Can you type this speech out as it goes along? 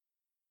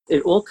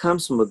It all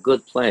comes from a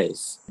good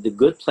place. The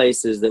good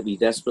place is that we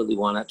desperately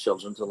want our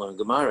children to learn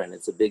Gemara, and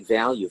it's a big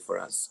value for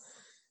us.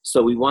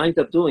 So we wind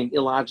up doing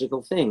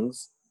illogical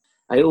things.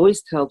 I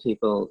always tell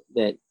people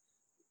that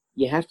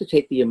you have to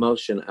take the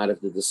emotion out of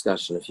the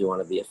discussion if you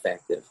want to be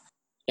effective.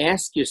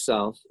 Ask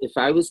yourself, if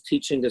I was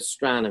teaching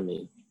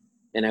astronomy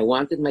and I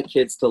wanted my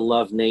kids to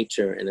love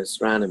nature and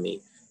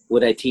astronomy,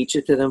 would I teach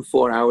it to them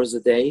 4 hours a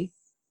day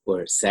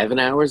or 7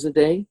 hours a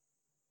day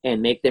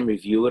and make them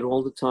review it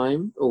all the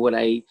time? Or would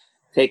I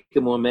take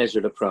a more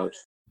measured approach?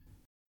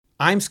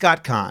 I'm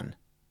Scott Kahn,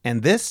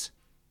 and this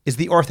is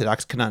the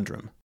Orthodox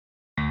Conundrum.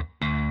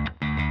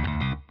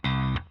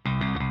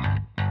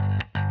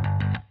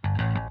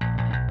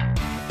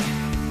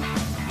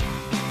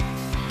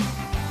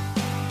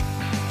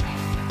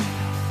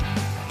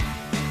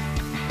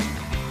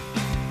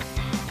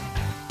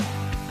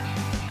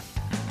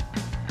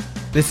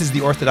 This is the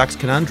Orthodox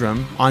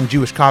Conundrum on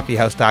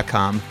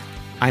JewishCoffeehouse.com.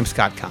 I'm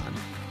Scott Kahn.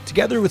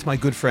 Together with my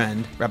good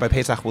friend, Rabbi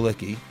Pesach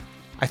Walicki,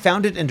 I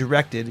founded and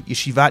directed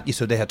Yeshivat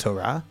Yesodei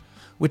HaTorah,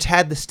 which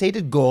had the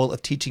stated goal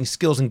of teaching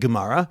skills in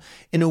Gemara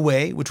in a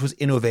way which was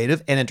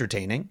innovative and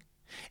entertaining,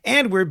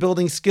 and where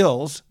building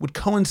skills would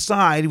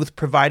coincide with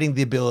providing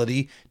the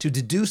ability to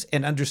deduce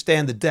and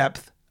understand the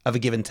depth of a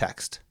given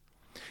text.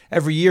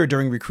 Every year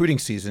during recruiting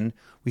season,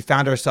 we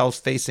found ourselves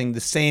facing the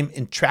same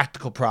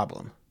intractable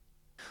problem.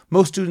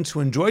 Most students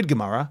who enjoyed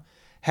Gemara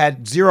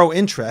had zero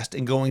interest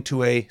in going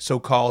to a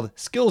so-called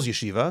skills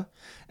yeshiva,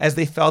 as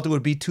they felt it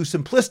would be too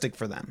simplistic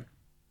for them.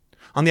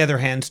 On the other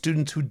hand,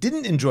 students who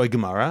didn't enjoy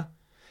Gemara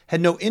had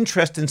no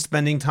interest in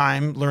spending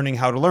time learning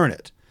how to learn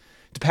it.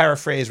 To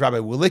paraphrase Rabbi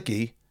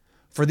Walicki,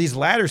 for these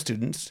latter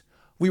students,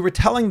 we were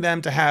telling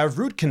them to have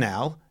root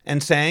canal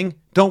and saying,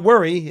 don't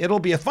worry, it'll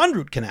be a fun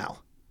root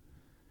canal.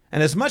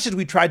 And as much as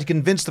we tried to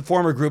convince the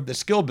former group that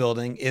skill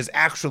building is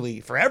actually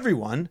for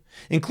everyone,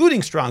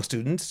 including strong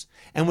students,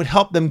 and would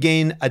help them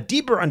gain a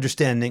deeper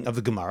understanding of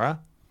the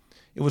Gemara,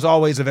 it was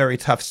always a very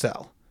tough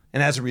sell.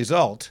 And as a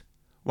result,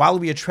 while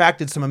we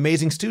attracted some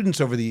amazing students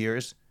over the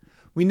years,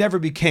 we never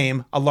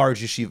became a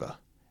large yeshiva.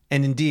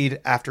 And indeed,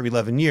 after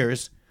 11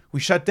 years, we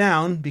shut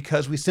down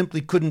because we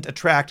simply couldn't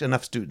attract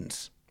enough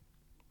students.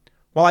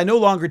 While I no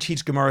longer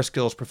teach Gemara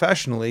skills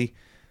professionally,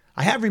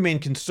 I have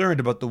remained concerned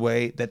about the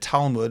way that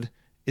Talmud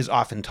is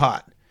often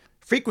taught.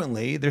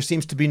 Frequently, there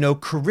seems to be no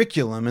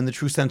curriculum in the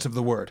true sense of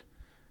the word.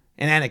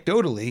 And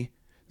anecdotally,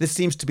 this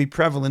seems to be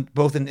prevalent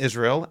both in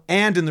Israel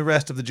and in the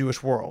rest of the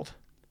Jewish world.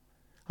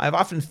 I have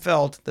often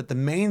felt that the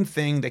main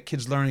thing that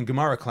kids learn in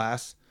Gemara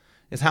class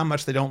is how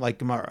much they don't like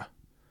Gemara.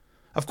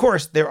 Of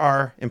course, there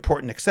are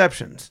important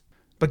exceptions,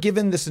 but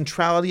given the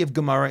centrality of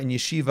Gemara in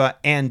yeshiva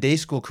and day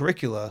school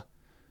curricula,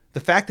 the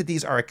fact that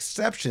these are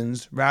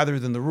exceptions rather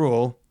than the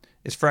rule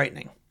is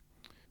frightening.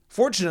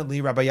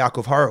 Fortunately, Rabbi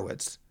Yakov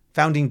Horowitz,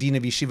 founding dean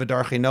of Yeshiva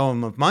Darchei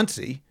Noam of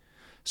Monsey,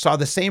 saw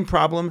the same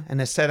problem and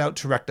has set out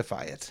to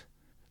rectify it.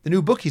 The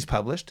new book he's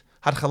published,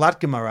 Hatchalat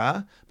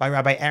Gemara, by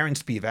Rabbi Aaron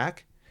Spivak,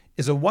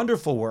 is a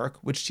wonderful work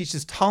which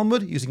teaches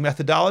Talmud using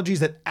methodologies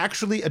that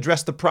actually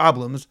address the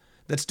problems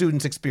that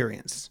students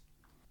experience.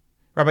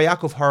 Rabbi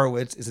Yakov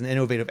Horowitz is an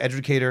innovative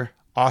educator,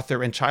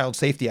 author, and child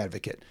safety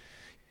advocate.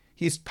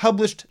 He's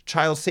published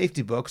child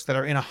safety books that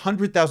are in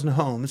 100,000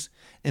 homes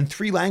in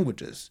 3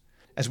 languages,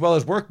 as well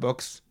as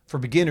workbooks for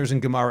beginners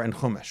in Gemara and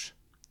Chumash.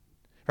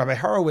 Rabbi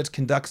Horowitz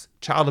conducts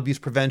child abuse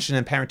prevention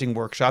and parenting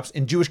workshops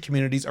in Jewish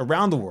communities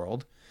around the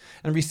world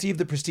and received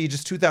the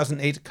prestigious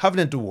 2008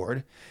 Covenant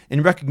Award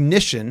in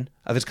recognition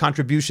of his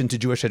contribution to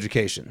Jewish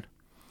education.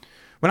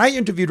 When I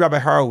interviewed Rabbi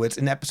Horowitz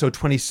in episode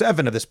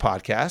 27 of this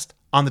podcast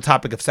on the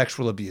topic of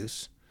sexual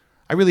abuse,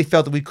 I really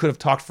felt that we could have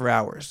talked for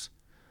hours.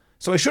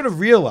 So I should have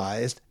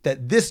realized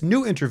that this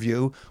new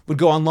interview would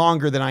go on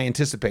longer than I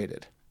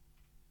anticipated.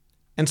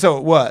 And so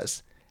it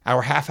was.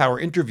 Our half-hour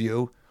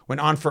interview went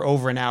on for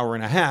over an hour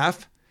and a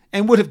half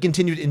and would have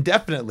continued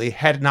indefinitely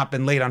had it not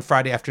been late on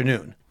Friday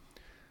afternoon.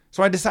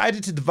 So I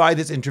decided to divide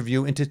this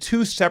interview into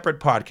 2 separate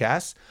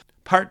podcasts.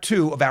 Part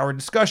 2 of our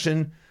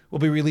discussion will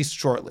be released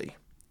shortly.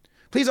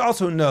 Please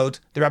also note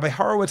that Rabbi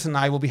Horowitz and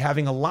I will be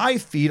having a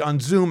live feed on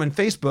Zoom and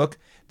Facebook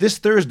this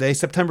Thursday,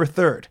 September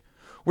 3rd,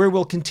 where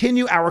we'll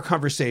continue our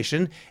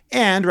conversation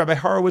and Rabbi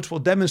Horowitz will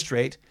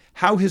demonstrate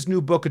how his new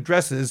book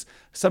addresses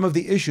some of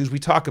the issues we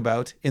talk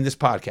about in this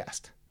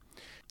podcast.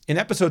 In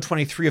episode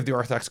 23 of the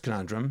Orthodox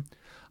Conundrum,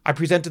 I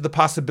presented the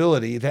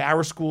possibility that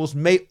our schools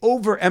may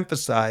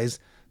overemphasize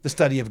the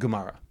study of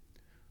Gemara.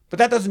 But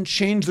that doesn't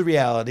change the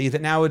reality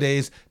that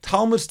nowadays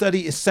Talmud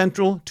study is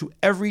central to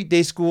every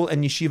day school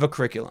and yeshiva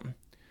curriculum.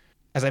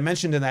 As I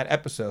mentioned in that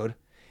episode,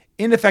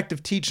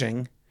 ineffective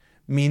teaching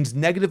means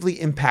negatively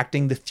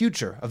impacting the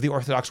future of the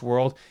Orthodox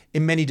world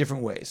in many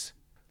different ways.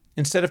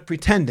 Instead of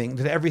pretending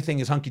that everything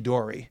is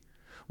hunky-dory,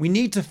 we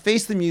need to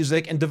face the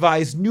music and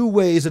devise new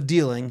ways of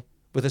dealing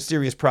with a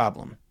serious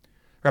problem.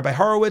 Rabbi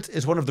Horowitz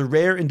is one of the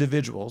rare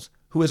individuals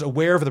who is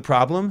aware of the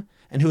problem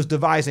and who is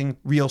devising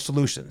real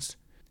solutions.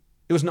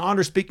 It was an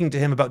honor speaking to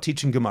him about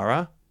teaching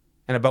Gemara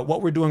and about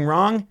what we're doing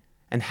wrong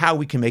and how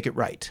we can make it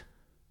right.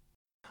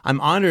 I'm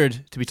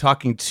honored to be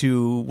talking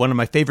to one of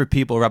my favorite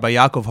people, Rabbi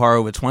Yakov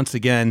Horowitz, once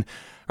again.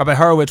 Rabbi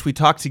Horowitz, we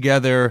talked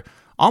together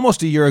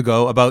almost a year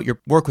ago about your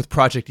work with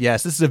Project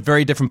Yes. This is a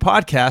very different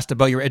podcast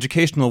about your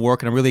educational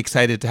work, and I'm really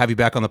excited to have you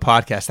back on the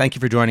podcast. Thank you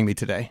for joining me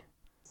today.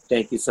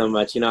 Thank you so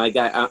much.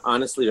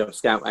 Honestly,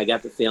 Scott, I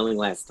got the feeling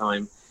last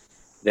time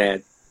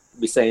that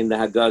we say in the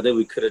Haggadah,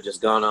 we could have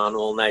just gone on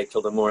all night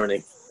till the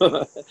morning.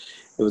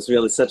 It was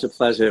really such a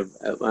pleasure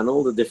on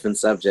all the different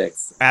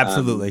subjects.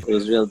 Absolutely. It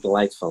was really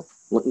delightful.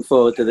 Looking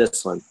forward to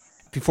this one.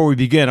 Before we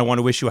begin, I want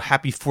to wish you a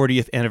happy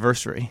 40th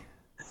anniversary.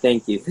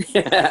 Thank you.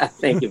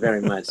 Thank you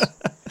very much.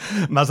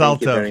 Mazal tov.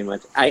 Thank you very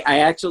much. I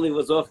actually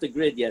was off the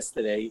grid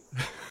yesterday.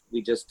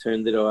 We just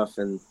turned it off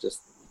and just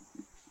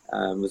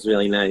it was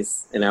really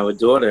nice. And our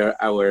daughter,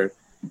 our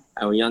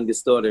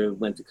youngest daughter,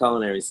 went to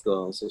culinary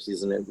school, so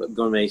she's a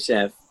gourmet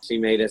chef. She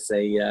made us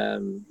a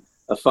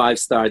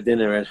 5-star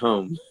dinner at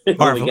home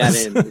when we got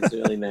in. It was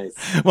really nice.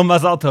 Well,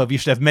 Mazal tov. You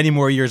should have many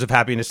more years of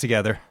happiness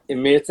together.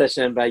 Emir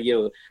Tashem by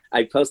you.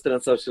 I posted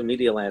on social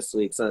media last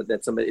week so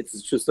that it's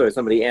a true story.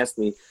 Somebody asked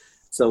me,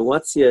 so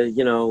what's your,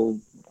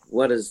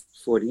 what is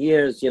 40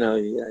 years?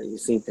 You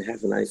seem to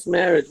have a nice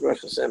marriage,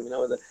 Rosh Hashem.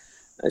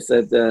 I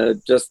said,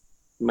 just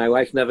my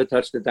wife never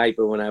touched a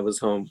diaper when I was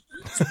home.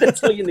 So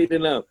that's all you need to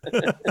know.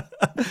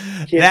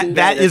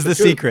 that is the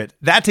secret.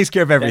 That takes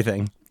care of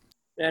everything.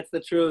 That's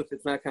the truth.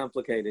 It's not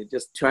complicated.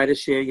 Just try to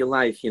share your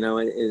life.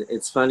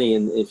 It's funny.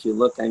 And if you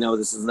look, I know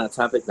this is not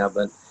topic now,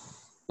 but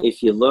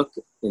if you look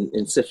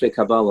in Sifrei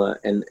Kabbalah,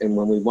 and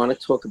when we want to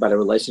talk about a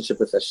relationship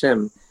with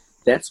Hashem,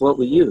 that's what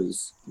we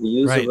use. We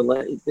use, right.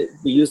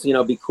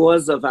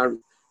 Because of our,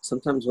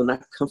 sometimes we're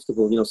not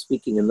comfortable,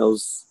 speaking in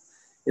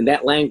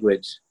that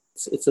language.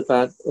 It's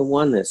about a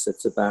oneness.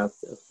 It's about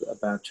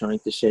trying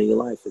to share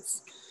your life.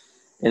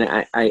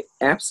 And I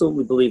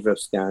absolutely believe, Rav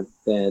Scott,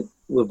 that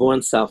we're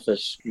born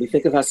selfish. We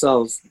think of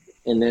ourselves,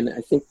 and then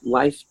I think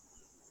life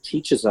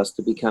teaches us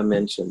to become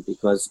mentioned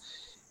because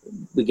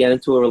we get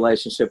into a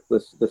relationship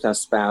with our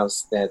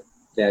spouse that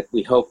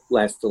we hope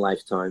lasts a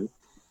lifetime.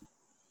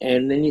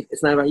 And then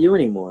it's not about you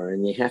anymore,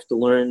 and you have to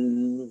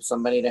learn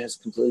somebody that has a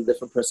completely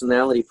different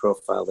personality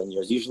profile than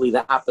yours, usually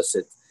the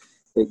opposite,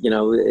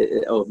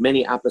 or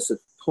many opposite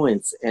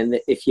points. And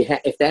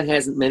if that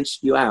hasn't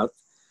mentioned you out,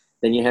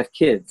 then you have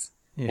kids.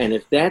 Yeah. And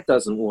if that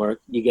doesn't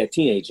work, you get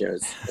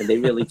teenagers, and they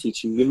really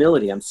teach you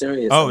humility. I'm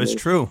serious. Oh, it's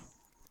true.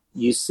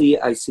 I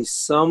see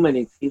so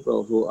many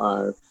people who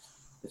are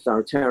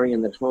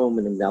authoritarian at home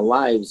and in their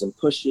lives, and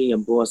pushy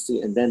and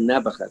bossy, and then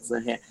nebuch.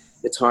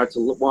 It's hard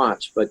to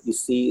watch, but you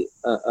see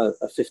a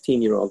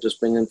 15-year-old just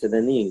bring them to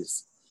their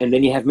knees. And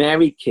then you have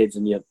married kids,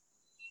 and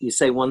you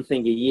say one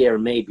thing a year,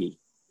 maybe,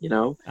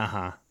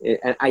 Uh-huh.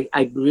 And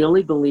I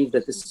really believe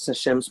that this is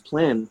Hashem's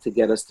plan to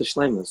get us to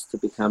shleimus, to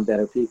become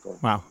better people.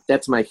 Wow.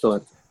 That's my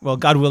thought. Well,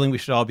 God willing, we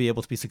should all be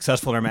able to be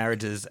successful in our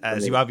marriages,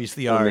 as you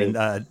obviously are, and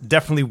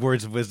definitely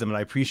words of wisdom, and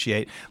I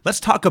appreciate. Let's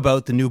talk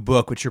about the new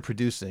book which you're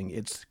producing.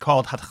 It's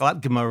called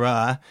Hatchalat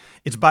Gemara.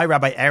 It's by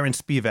Rabbi Aaron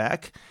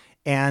Spivak,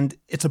 and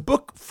it's a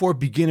book for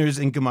beginners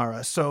in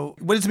Gemara. So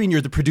what does it mean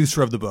you're the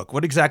producer of the book?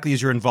 What exactly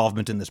is your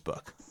involvement in this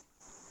book?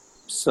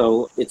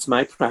 So it's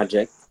my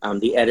project. I'm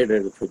the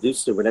editor, the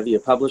producer, whatever your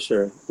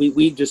publisher.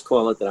 We just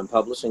call it that I'm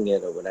publishing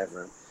it or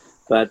whatever.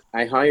 But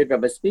I hired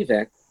Rabbi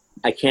Spivak.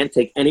 I can't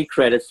take any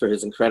credit for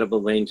his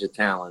incredible range of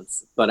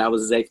talents, but I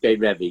was his 8th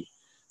grade Rabbi.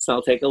 So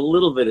I'll take a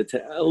little bit of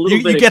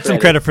You get some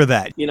credit for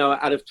that.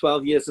 Out of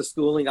 12 years of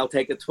schooling, I'll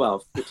take a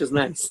 12th, which is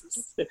nice.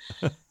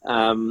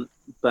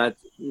 But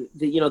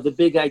the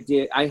big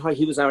idea,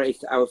 he was our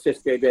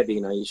 5th grade Rebbe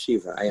in our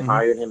yeshiva. I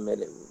hired him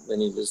when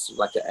he was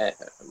like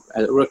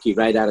a rookie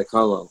right out of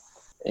Kollel.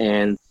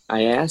 And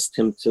I asked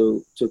him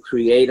to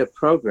create a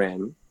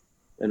program,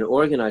 an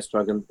organized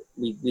program.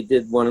 We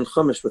did one in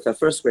Chumash with our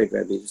 1st grade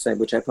Rebbe,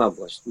 which I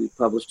published. We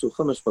published 2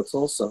 Chumash books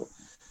also.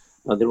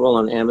 They're all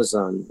on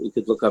Amazon. You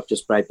could look up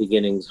just Bright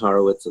Beginnings,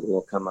 Horowitz, it will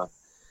all come up.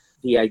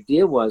 The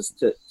idea was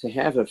to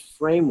have a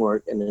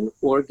framework and an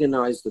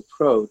organized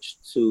approach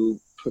to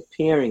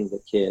preparing the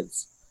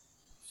kids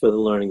for the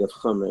learning of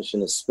Chumash,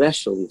 and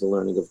especially the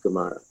learning of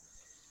Gemara.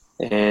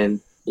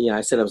 And I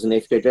said I was an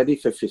 8th grade Rebbe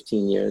for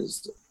 15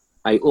 years.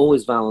 I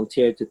always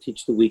volunteered to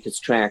teach the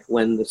weakest track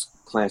when the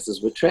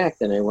classes were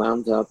tracked, and I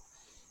wound up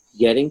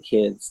getting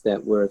kids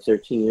that were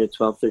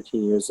 12,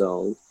 13 years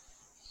old,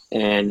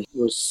 and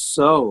were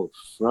so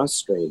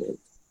frustrated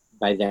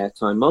by that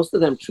time. Most of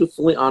them,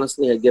 truthfully,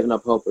 honestly, had given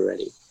up hope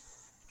already.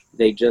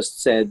 They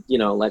just said,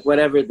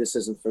 whatever, this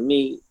isn't for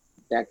me.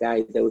 That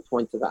guy, they would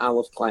point to the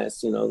Aleph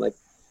class,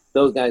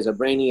 those guys are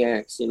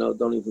brainiacs,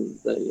 don't even,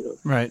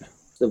 Right.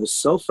 They were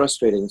so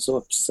frustrated and so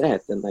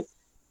upset.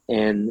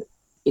 And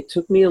it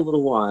took me a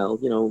little while,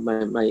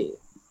 my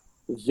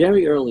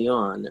very early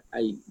on,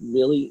 I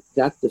really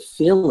got the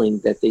feeling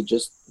that they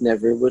just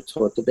never were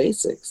taught the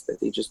basics,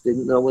 that they just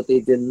didn't know what they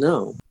didn't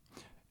know.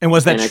 And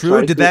was that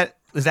true?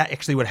 Is that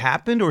actually what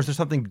happened, or is there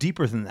something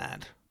deeper than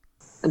that?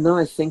 No,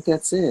 I think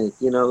that's it.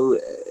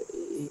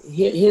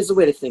 Here's a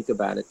way to think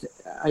about it.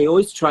 I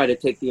always try to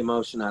take the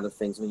emotion out of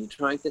things. When you're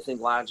trying to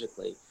think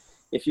logically,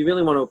 if you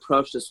really want to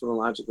approach this from a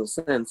logical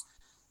sense.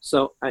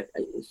 So I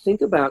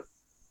think about,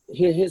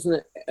 here's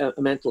a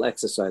mental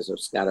exercise,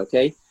 Scott,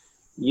 okay?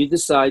 You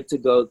decide to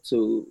go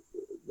to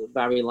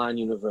Bar Ilan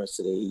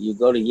University, you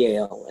go to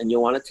Yale, and you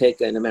want to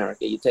take, in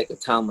America, you take a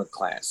Talmud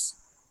class.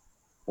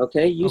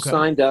 Okay? You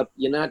signed up,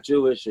 you're not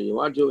Jewish, or you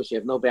are Jewish, you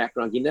have no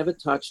background, you never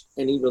touched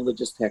any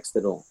religious text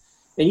at all.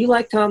 And you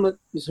like Talmud,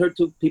 you heard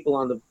two people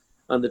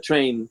on the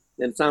train,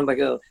 and it sounds like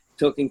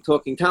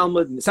talking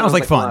Talmud, and it sounds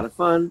like fun. A lot of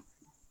fun.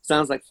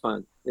 Sounds like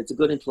fun. It's a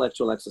good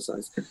intellectual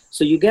exercise.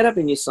 So you get up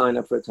and you sign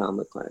up for a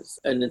Talmud class.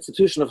 An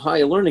institution of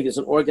higher learning is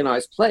an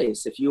organized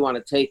place. If you want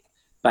to take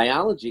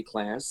biology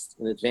class,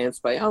 an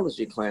advanced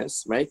biology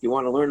class, right? You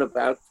want to learn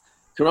about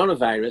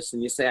coronavirus,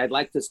 and you say, I'd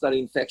like to study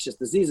infectious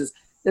diseases,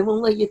 they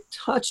won't let you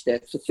touch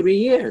that for 3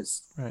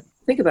 years. Right.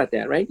 Think about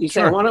that, right? You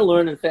say, I want to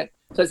learn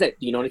So I say,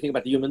 do you know anything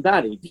about the human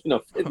body?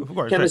 Of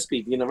course,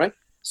 chemistry, right. Right?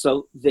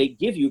 So they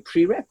give you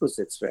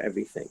prerequisites for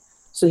everything.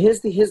 So here's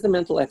the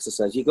mental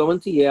exercise. You go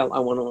into Yale, I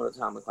want to learn a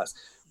Talmud class.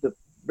 The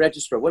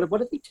registrar, what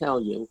did they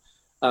tell you?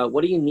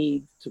 What do you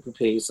need to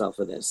prepare yourself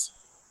for this?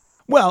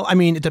 Well, I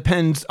mean, it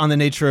depends on the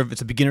nature of,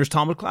 it's a beginner's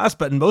Talmud class,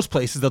 but in most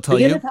places they'll tell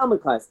you. Beginner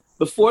Talmud class.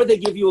 Before they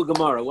give you a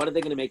Gemara, what are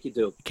they going to make you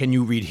do? Can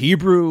you read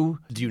Hebrew?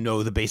 Do you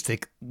know the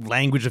basic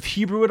language of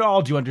Hebrew at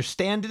all? Do you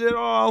understand it at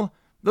all?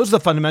 Those are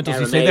the fundamentals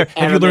you say there.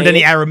 Have you learned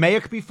any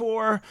Aramaic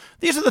before?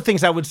 These are the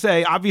things I would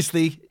say.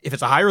 Obviously, if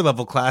it's a higher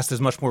level class,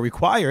 there's much more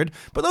required,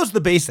 but those are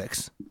the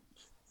basics.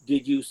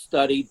 Did you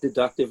study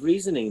deductive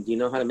reasoning? Do you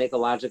know how to make a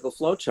logical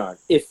flowchart?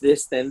 If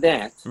this, then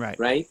that.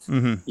 Right?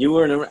 Mm-hmm. You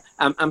were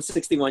I'm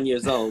 61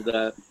 years old.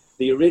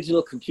 The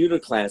original computer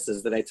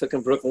classes that I took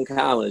in Brooklyn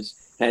College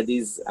had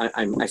these.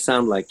 I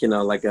sound like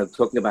like I'm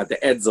talking about the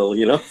Edsel,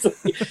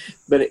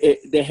 but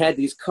they had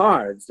these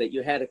cards that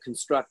you had to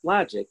construct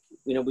logic.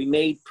 We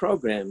made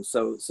programs,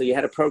 so you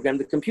had to program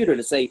the computer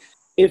to say,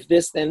 if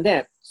this, then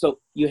that. So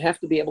you have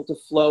to be able to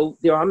flow.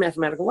 There are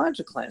mathematical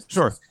logic classes.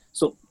 Sure.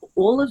 So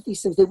all of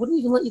these things, they wouldn't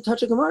even let you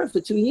touch a Gemara for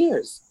 2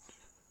 years.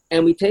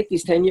 And we take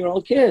these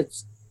 10-year-old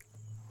kids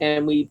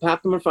and we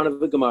pop them in front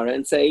of a Gemara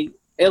and say,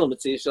 Elam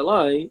Mitzvah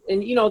Shalai.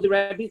 And the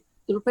Rabbi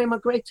are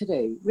great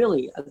today.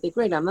 Really, they're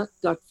great. I'm not,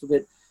 God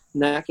forbid,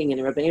 knocking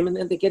any Rabbi, and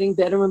they're getting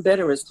better and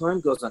better as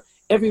time goes on.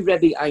 Every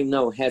Rabbi I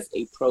know has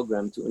a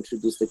program to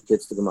introduce the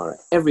kids to Gemara.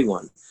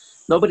 Everyone.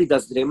 Nobody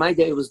does today. My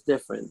day was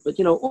different. But,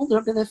 all the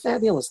Rabbi, they're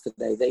fabulous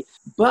today.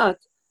 But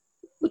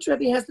which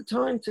Rabbi has the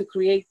time to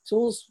create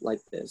tools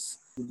like this?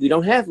 We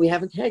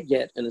haven't had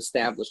yet an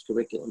established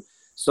curriculum.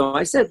 So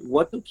I said,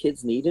 what do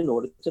kids need in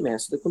order to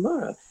master the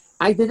Gemara?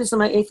 I did this in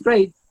my 8th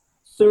grade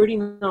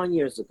 39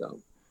 years ago.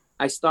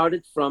 I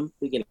started from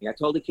the beginning. I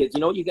told the kids,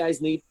 you know what you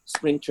guys need?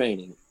 Spring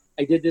training.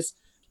 I did this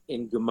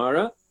in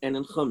Gemara and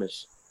in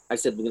Chumash. I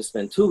said, we're going to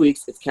spend 2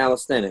 weeks. It's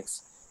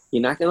calisthenics.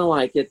 You're not going to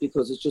like it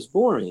because it's just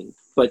boring.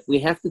 But we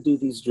have to do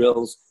these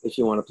drills if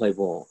you want to play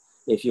ball,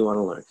 if you want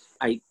to learn.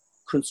 I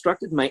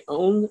constructed my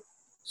own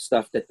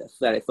stuff that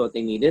I thought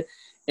they needed.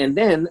 And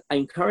then I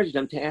encouraged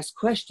them to ask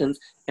questions.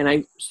 And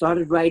I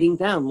started writing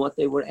down what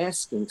they were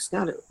asking.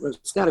 Scott, it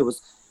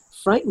was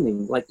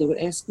frightening. Like they were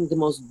asking the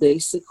most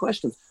basic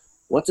questions.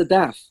 What's a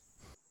daf?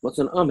 What's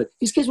an amid?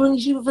 These kids were in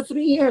yeshiva for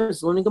 3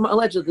 years,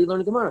 allegedly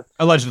learning Gemara.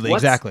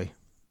 Exactly.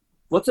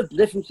 What's the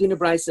difference between a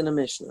Bryce and a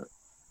Mishnah?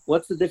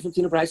 What's the difference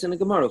between a Bryce and a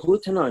Gemara? Who are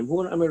Tanaim?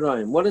 Who are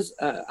Amirayim? What is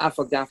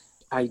Afagaf?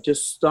 I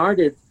just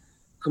started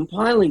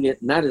compiling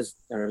it, not as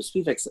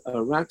Spivak's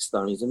a rock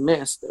star, he's a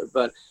master,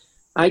 but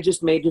I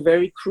just made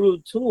very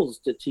crude tools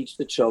to teach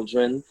the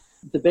children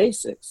the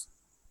basics.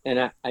 And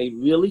I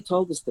really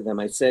told this to them.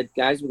 I said,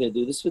 guys, we're going to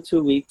do this for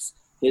 2 weeks.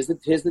 Here's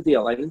the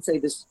deal. I didn't say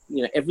this,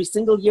 every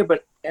single year,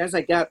 but as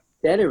I got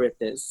better at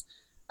this,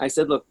 I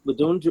said, look, we're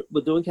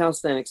doing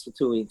calisthenics for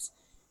 2 weeks.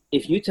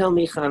 If you tell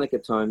me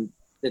Hanukkah time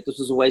that this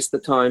was a waste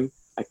of time,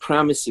 I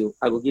promise you,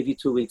 I will give you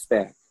 2 weeks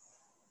back.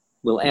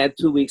 We'll add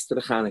 2 weeks to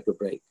the Hanukkah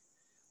break.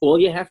 All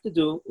you have to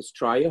do is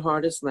try your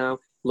hardest now,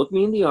 look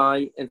me in the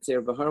eye and say,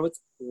 Rabbi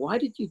Horowitz, why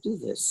did you do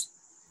this?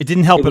 It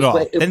didn't help at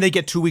all. Then they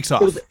get 2 weeks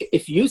off.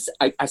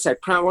 I said,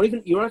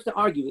 you don't have to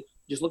argue.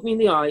 Just look me in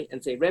the eye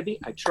and say, Rebbe,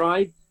 I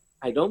tried.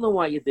 I don't know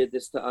why you did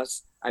this to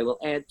us. I will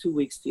add 2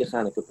 weeks to your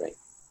Hanukkah break.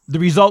 The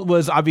result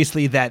was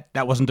obviously that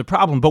wasn't a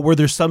problem, but were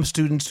there some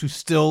students who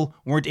still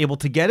weren't able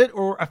to get it,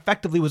 or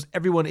effectively was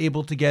everyone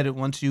able to get it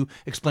once you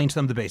explained to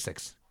them the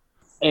basics?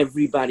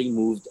 Everybody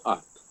moved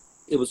up.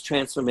 It was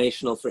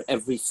transformational for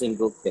every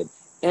single kid.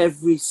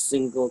 Every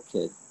single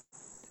kid.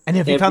 And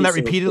if you found that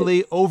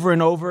repeatedly over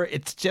and over,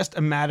 it's just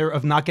a matter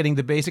of not getting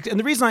the basics. And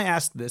the reason I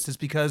ask this is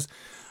because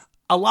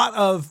a lot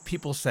of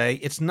people say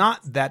it's not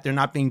that they're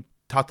not being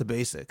taught the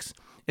basics.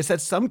 It's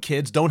that some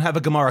kids don't have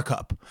a Gemara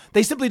cup.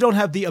 They simply don't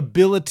have the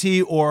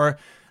ability, or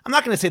I'm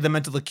not going to say the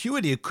mental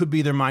acuity. It could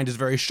be their mind is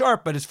very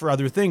sharp, but it's for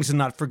other things and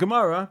not for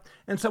Gemara.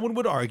 And someone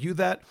would argue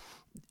that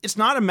it's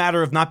not a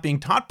matter of not being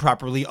taught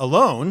properly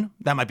alone.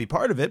 That might be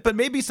part of it, but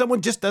maybe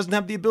someone just doesn't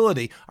have the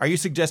ability. Are you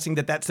suggesting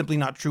that that's simply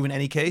not true in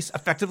any case,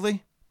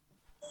 effectively?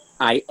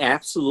 I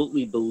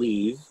absolutely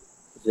believe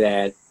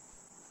that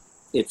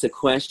It's a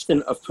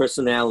question of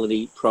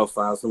personality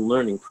profiles and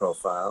learning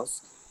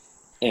profiles.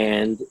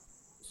 And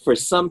for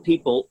some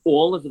people,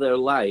 all of their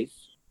life,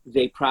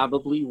 they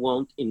probably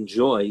won't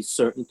enjoy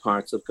certain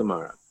parts of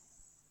Gemara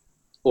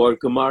or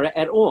Gemara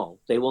at all.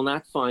 They will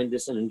not find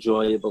this an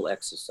enjoyable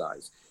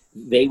exercise.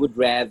 They would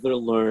rather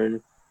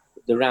learn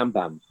the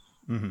Rambam,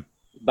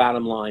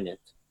 bottom line it,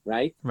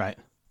 right? Right.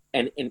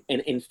 And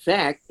in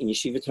fact, in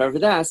Yeshiva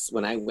Tarvadas,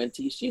 when I went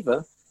to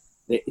Yeshiva,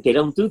 they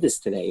don't do this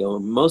today, or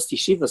most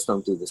yeshivas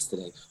don't do this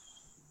today.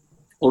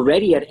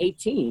 Already at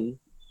 18,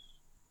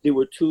 there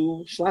were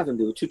two shlavim,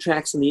 there were two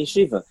tracks in the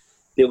yeshiva.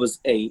 There was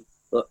a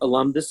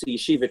alumnus, a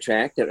yeshiva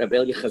track that Rabbi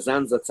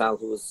Chazan Zatzal,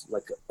 who was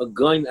like a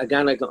Gana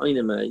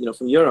Ga'onim,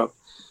 from Europe.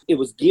 It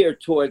was geared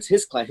towards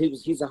his class.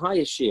 He's a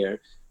higher share,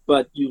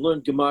 but you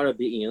learned Gemara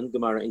Be'in,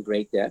 Gemara in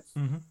great depth.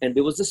 And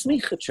there was a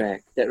Smicha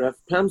track that Rav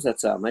Pam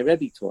Zatzal, my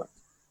Rebbe, taught.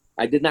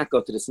 I did not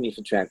go to the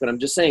Smicha track, but I'm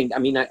just saying,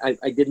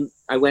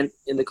 I went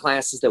in the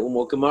classes that were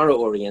more Gemara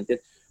oriented,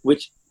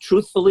 which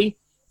truthfully,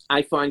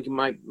 I find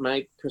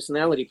my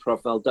personality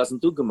profile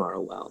doesn't do Gemara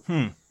well.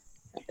 I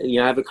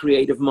have a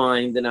creative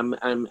mind, and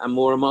I'm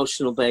more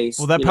emotional based.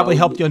 Well, that probably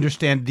helped you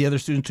understand the other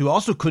students who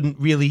also couldn't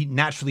really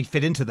naturally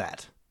fit into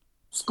that.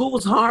 School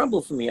was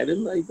horrible for me. I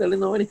didn't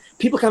know any.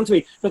 People come to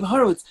me, Rabbi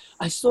Horowitz,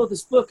 I saw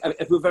this book.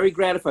 We're very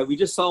gratified. We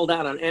just sold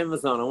out on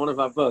Amazon on one of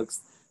our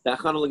books, the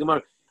Achana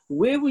Gemara.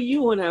 Where were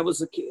you when I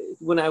was a kid,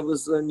 when I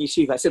was in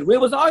yeshiva? I said, where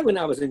was I when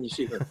I was in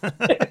yeshiva?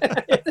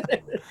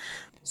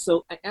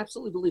 So I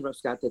absolutely believe, Rav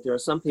Scott, that there are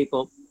some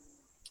people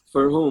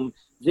for whom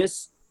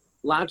this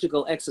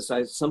logical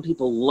exercise, some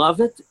people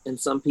love it and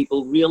some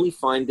people really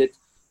find it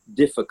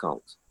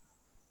difficult.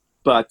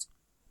 But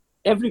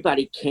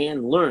everybody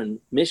can learn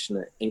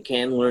Mishnah and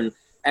can learn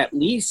at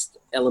least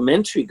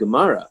elementary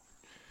Gemara.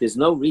 There is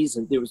no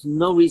reason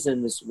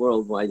in this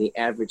world why the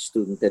average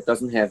student that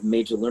doesn't have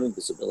major learning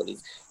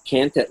disabilities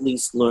can't at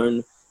least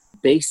learn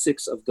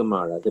basics of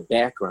Gemara, the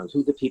background,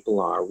 who the people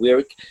are.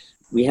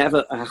 We have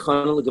a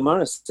Hachana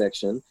Gemara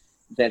section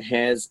that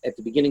has, at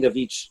the beginning of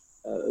each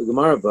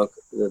Gemara book,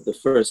 the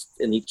first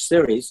in each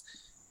series,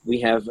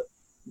 we have,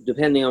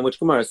 depending on which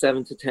Gemara,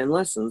 7 to 10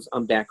 lessons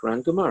on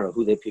background Gemara,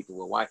 who the people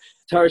were, why.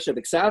 Torah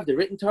Shabbat, the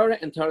written Torah,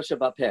 and Torah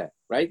Shabbat Peh,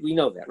 right? We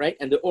know that, right?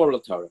 And the oral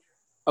Torah.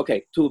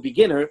 Okay, to a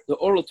beginner, the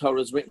oral Torah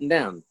is written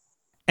down.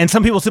 And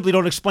some people simply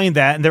don't explain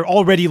that, and they're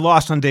already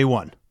lost on day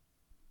one.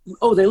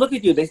 Oh, they look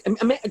at you.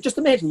 Just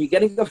imagine you're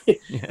getting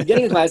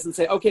a class and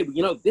say, okay, but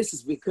we're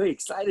very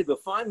excited. We're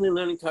finally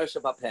learning Torah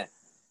Shabbat Peh.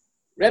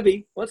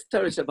 Rebbe, what's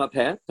Torah Shabbat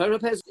Peh? Torah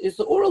Peh is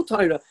the oral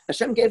Torah.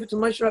 Hashem gave it to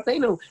Moshe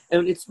Rabbeinu,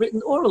 and it's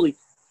written orally.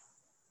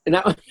 And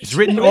now, it's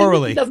written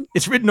orally.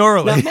 It's written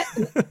orally.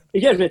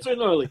 Yeah, it's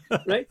written orally,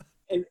 right?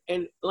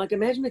 And like,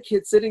 imagine a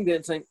kid sitting there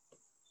and saying,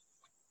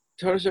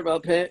 Torah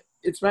Shabbat Peh,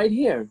 it's right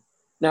here.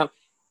 Now,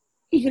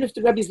 even if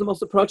the Rebbe is the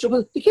most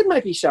approachable, the kid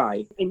might be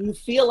shy. And you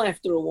feel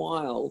after a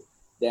while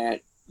that,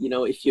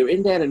 if you're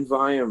in that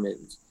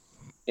environment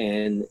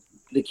and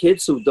the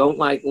kids who don't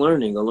like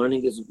learning or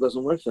learning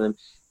doesn't work for them,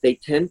 they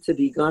tend to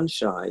be gun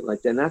shy.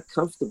 Like, they're not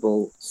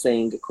comfortable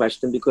saying a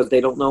question because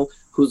they don't know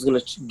who's going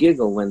to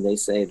giggle when they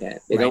say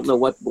that. They don't know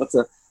what's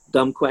a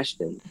dumb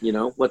question,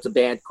 what's a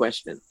bad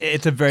question.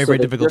 It's a very, very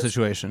difficult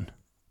situation.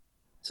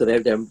 So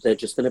they're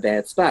just in a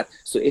bad spot.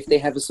 So if they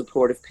have a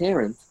supportive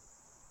parent,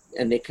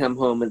 and they come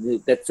home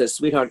and that says,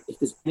 sweetheart, if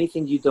there's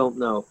anything you don't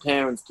know,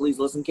 parents, please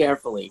listen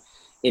carefully.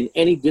 In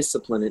any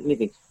discipline, in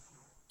anything,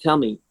 tell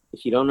me.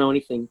 If you don't know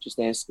anything,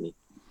 just ask me.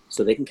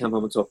 So they can come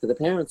home and talk to the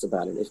parents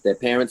about it. If their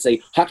parents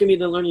say, how come you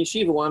didn't learn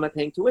yeshiva? Why am I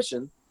paying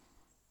tuition?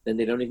 Then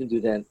they don't even do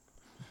that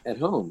at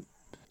home.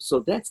 So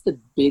that's the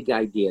big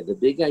idea. The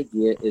big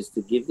idea is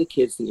to give the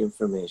kids the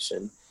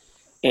information.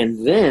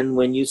 And then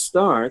when you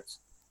start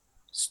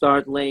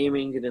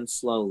layering it in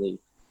slowly.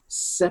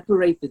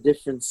 Separate the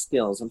different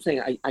skills. I'm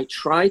saying I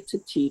try to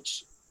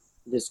teach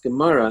this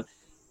Gemara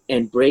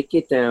and break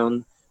it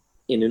down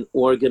in an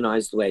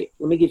organized way.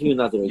 Let me give you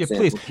another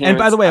example. Please. And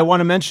by the way, I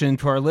want to mention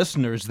to our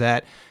listeners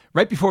that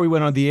right before we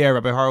went on the air,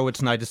 Rabbi Horowitz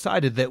and I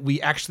decided that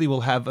we actually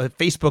will have a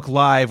Facebook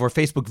Live or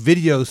Facebook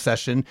video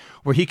session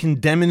where he can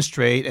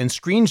demonstrate and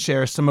screen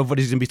share some of what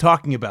he's going to be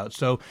talking about.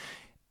 So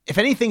if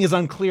anything is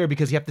unclear,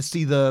 because you have to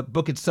see the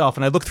book itself,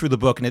 and I looked through the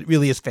book and it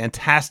really is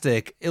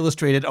fantastic,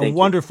 illustrated, a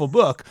wonderful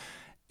book.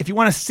 If you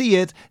want to see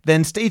it,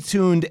 then stay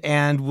tuned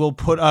and we'll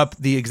put up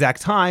the exact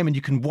time and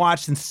you can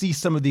watch and see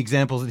some of the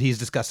examples that he's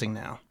discussing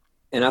now.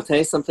 And I'll tell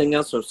you something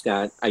else, Rav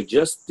Scott. I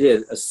just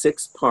did a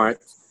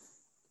 6-part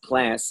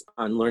class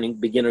on learning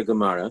beginner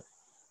Gemara,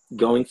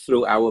 going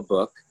through our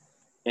book.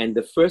 And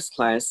the first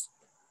class,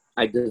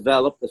 I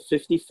developed a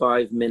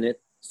 55-minute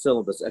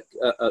syllabus, a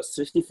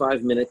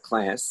 55-minute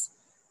class.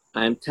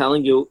 I'm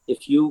telling you,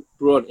 if you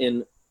brought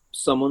in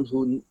someone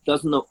who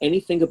doesn't know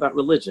anything about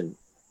religion,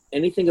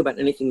 anything about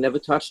anything, never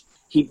touched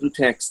Hebrew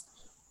text,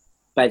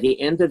 by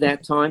the end of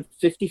that time,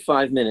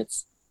 55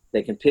 minutes,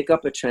 they can pick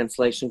up a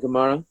translation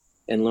Gemara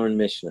and learn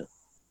Mishnah.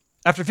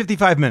 After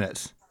 55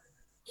 minutes?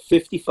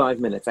 55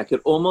 minutes. I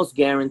could almost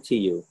guarantee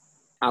you.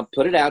 I'll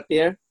put it out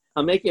there.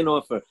 I'll make you an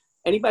offer.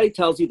 Anybody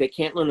tells you they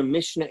can't learn a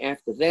Mishnah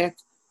after that,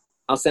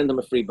 I'll send them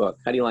a free book.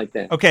 How do you like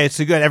that? Okay,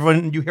 so good.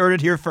 Everyone, you heard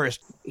it here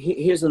first.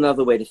 Here's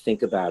another way to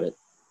think about it.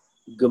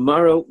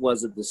 Gemara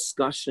was a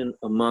discussion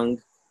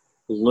among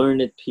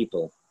learned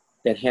people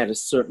that had a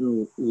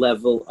certain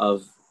level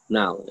of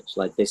knowledge.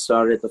 Like they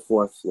started at the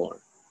fourth floor.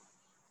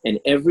 And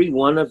every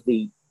one of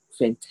the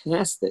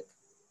fantastic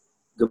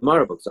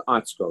Gemara books, the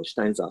Art Scroll,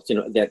 Steinsaltz,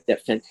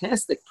 that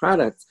fantastic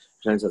product,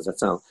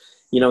 Steinsaltz,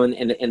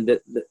 and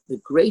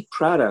the great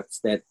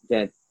products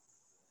that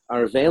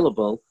are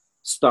available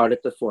start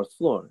at the fourth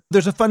floor.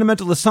 There's a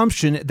fundamental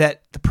assumption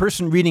that the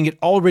person reading it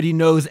already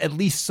knows at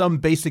least some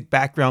basic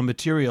background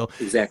material.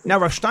 Exactly. Now,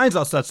 Rav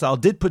Steinsaltz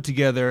did put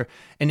together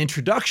an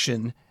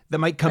introduction that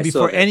might come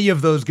before any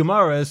of those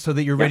Gemaras so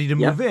that you're ready to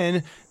move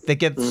in, that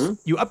gets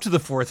you up to the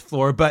fourth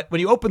floor. But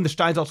when you open the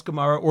Steinsaltz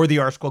Gemara or the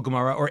Art Scroll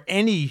Gemara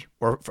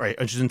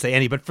I shouldn't say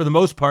any, but for the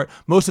most part,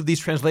 most of these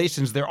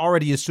translations, they're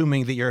already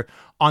assuming that you're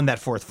on that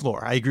fourth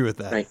floor. I agree with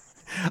that. Right.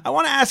 I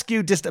want to ask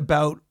you just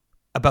about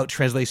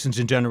translations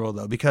in general,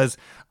 though, because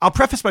I'll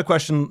preface my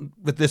question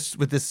with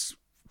this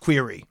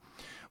query.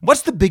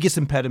 What's the biggest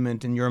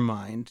impediment in your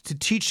mind to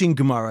teaching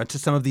Gemara to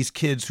some of these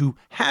kids who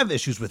have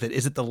issues with it?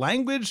 Is it the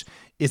language?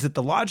 Is it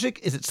the logic?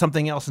 Is it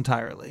something else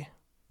entirely?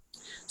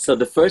 So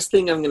the first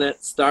thing I'm going to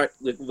start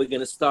with, we're going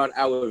to start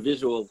our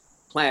visual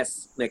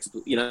class next,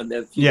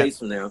 a few days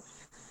from now.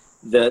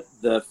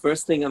 The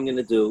first thing I'm going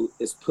to do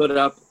is put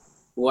up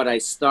what I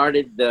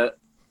started the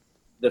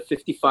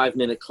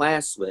 55-minute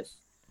class with,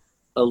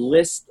 a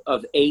list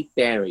of 8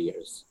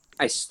 barriers.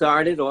 I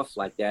started off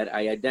like that.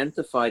 I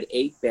identified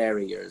 8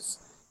 barriers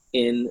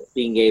in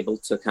being able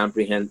to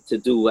comprehend, to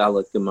do well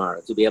at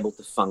Gemara, to be able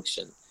to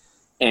function.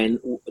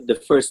 And the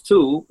first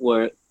 2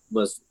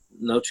 was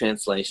no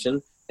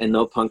translation and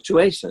no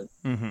punctuation.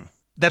 Mm-hmm.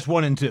 That's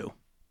 1 and 2.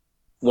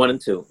 1 and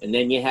 2. And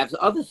then you have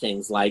other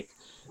things like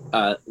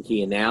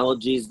the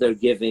analogies they're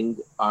giving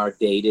are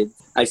dated.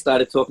 I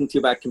started talking to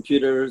you about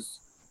computers,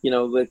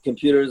 with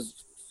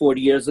computers 40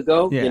 years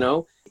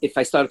ago, if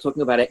I started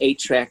talking about an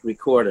 8-track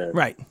recorder.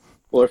 Right.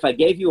 Or if I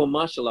gave you a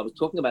mashal, I was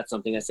talking about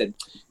something, I said,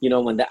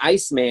 when the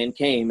Iceman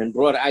came and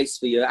brought ice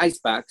for your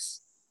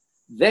icebox,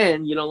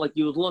 then, you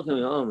was looking,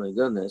 oh my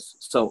goodness.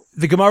 So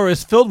the Gemara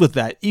is filled with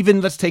that. Even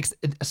let's take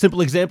a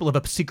simple example of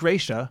a Psik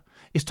Reisha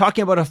is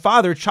talking about a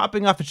father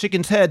chopping off a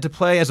chicken's head to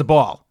play as a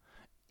ball.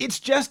 It's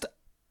just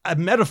a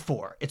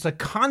metaphor. It's a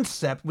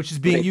concept which is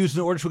being used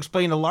in order to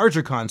explain a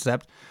larger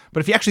concept. But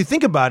if you actually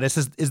think about it,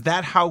 is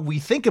that how we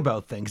think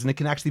about things? And it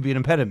can actually be an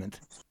impediment.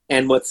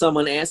 And what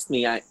someone asked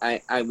me,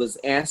 I was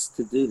asked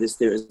to do this.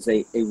 There is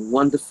a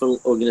wonderful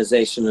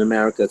organization in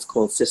America. It's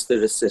called Sister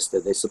to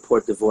Sister. They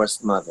support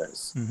divorced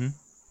mothers. Mm-hmm.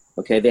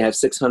 Okay, they have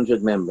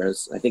 600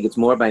 members. I think it's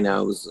more by now.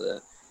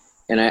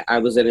 I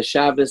was at a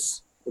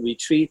Shabbos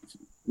retreat.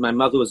 My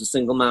mother was a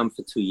single mom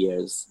for 2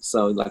 years.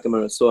 So like I'm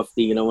a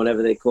softie,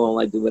 whatever they call,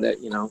 I do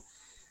whatever,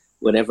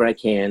 whatever I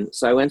can.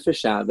 So I went for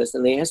Shabbos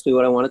and they asked me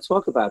what I want to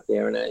talk about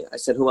there. And I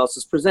said, who else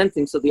is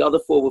presenting? So the other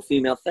 4 were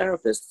female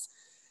therapists.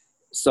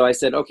 So I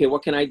said, okay,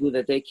 what can I do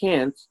that they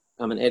can't?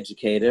 I'm an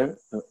educator.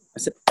 I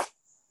said,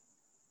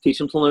 teach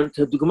them to learn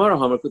to do Gemara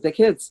homework with their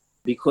kids.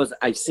 Because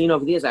I've seen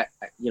over the years,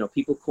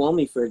 people call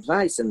me for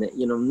advice, and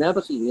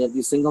never you have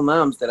these single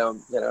moms that are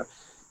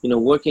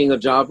working a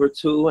job or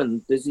 2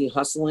 and busy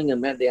hustling,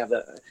 and they have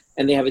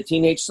a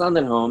teenage son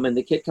at home, and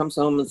the kid comes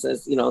home and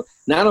says,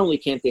 not only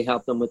can't they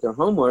help them with their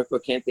homework, or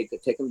can't they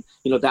take them,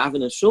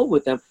 daven and shul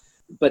with them,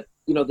 but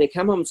they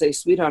come home and say,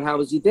 sweetheart, how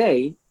was your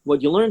day?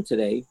 What'd you learn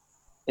today?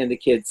 And the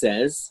kid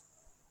says,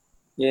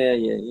 yeah,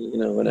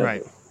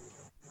 whatever.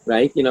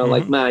 Right? Mm-hmm.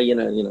 Like, ma,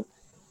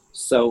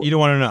 So you don't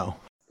want to know.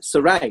 So,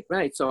 right.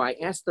 So I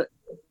asked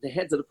the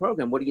heads of the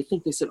program, what do you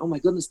think? They said, oh my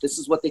goodness, this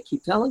is what they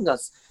keep telling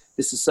us.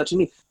 This is such a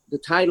neat. The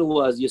title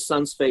was Your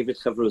Son's Favorite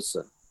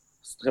Chavrusa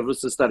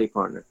Study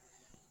Partner.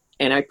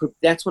 And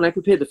that's when I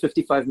prepared the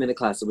 55-minute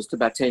class. It was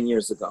about 10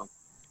 years ago.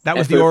 That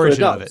was the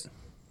origin of it.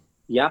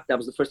 Yeah, that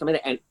was the first time I did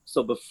it. And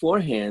so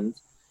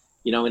beforehand,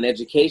 in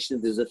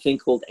education, there's a thing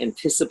called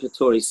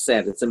anticipatory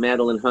set. It's a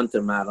Madeline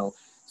Hunter model.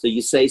 So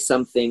you say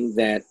something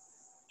that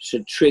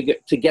should trigger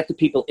to get the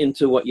people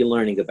into what you're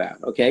learning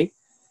about, okay?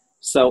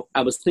 So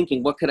I was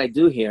thinking, what could I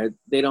do here?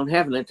 They don't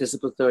have an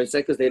anticipatory set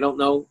because they don't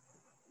know,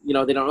 they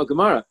don't know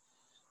Gemara.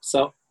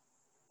 So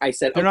I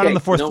said, they're not on the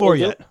fourth floor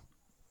yet.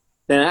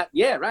 They're not,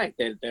 yeah, right.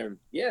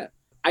 Yeah.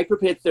 I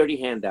prepared 30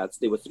 handouts.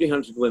 There were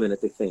 300 women at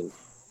the thing.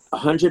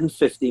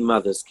 150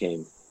 mothers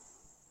came.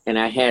 And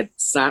I had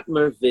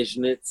Satmar,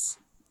 Vishnitz,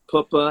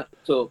 Pupa,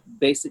 so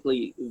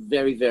basically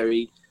very,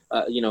 very,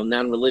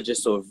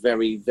 non-religious or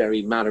very,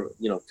 very moderate,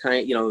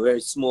 tiny,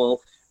 very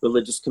small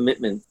religious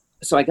commitment.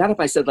 So I got up,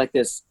 I said like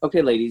this,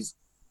 okay, ladies,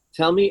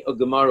 tell me a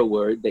Gemara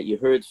word that you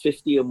heard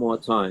 50 or more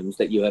times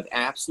that you have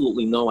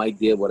absolutely no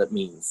idea what it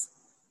means.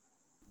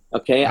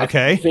 Okay.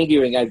 I'm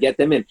figuring I'd get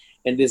them in.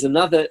 And there's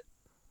another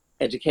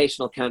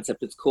educational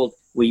concept. It's called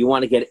where you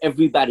want to get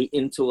everybody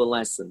into a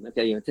lesson.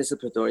 Okay,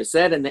 anticipatory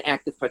set and the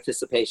active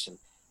participation.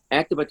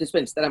 Active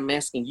participation. Instead of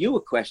asking you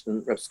a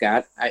question, Reb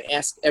Scott, I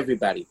ask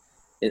everybody.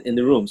 in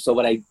the room. So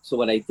what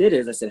I did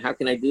is I said, how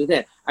can I do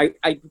that?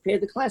 I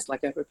prepared the class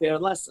like I prepare a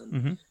lesson.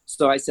 Mm-hmm.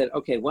 So I said,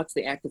 okay, what's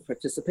the active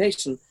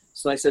participation?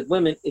 So I said,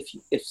 women,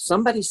 if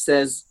somebody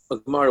says a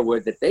Gemara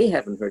word that they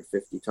haven't heard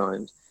 50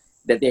 times,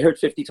 that they heard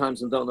 50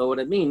 times and don't know what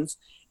it means,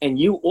 and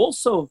you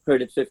also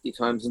heard it 50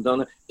 times and don't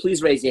know,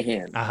 please raise your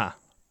hand. Uh-huh.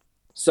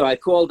 So I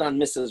called on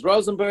Mrs.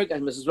 Rosenberg,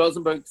 and Mrs.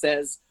 Rosenberg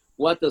says,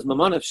 what does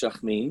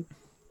Mamanavshach mean?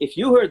 If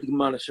you heard the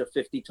Mamanavshach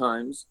 50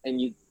 times and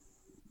you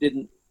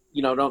didn't,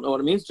 don't know what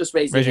it means, just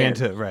raise your hand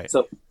too, right.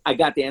 So I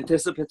got the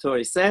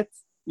anticipatory set,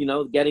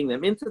 getting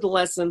them into the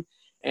lesson,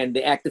 and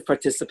the active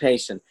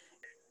participation.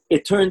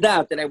 It turned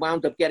out that I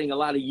wound up getting a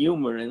lot of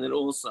humor in it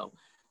also.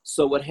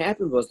 So what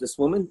happened was this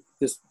woman,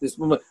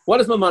 what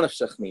does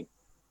Mamanavshach mean?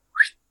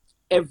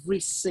 Every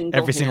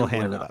single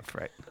hand went up,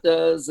 right?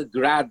 There's a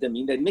grad. I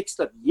mean, they mixed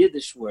up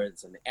Yiddish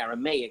words and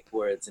Aramaic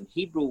words and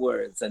Hebrew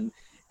words and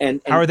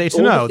how are they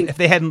to know? If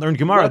they hadn't learned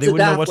Gemara, they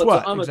wouldn't know what's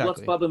what. Exactly.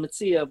 What's Baba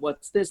Metzia?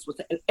 What's this?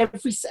 And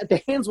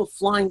the hands were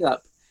flying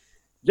up.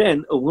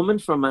 Then a woman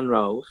from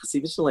Monroe,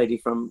 Hasidic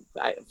lady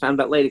I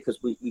found out later because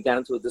we got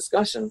into a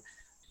discussion.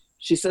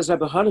 She says,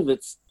 Rabbi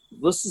Horowitz,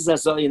 was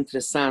ist so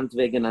interessant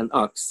wegen an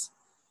ox?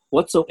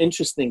 What's so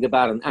interesting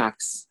about an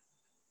ox?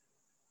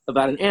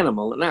 About an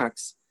animal, an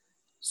ox?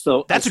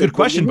 So that's a good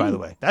question, by the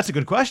way. That's a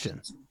good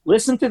question.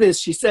 Listen to this.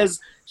 She says,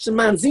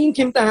 my son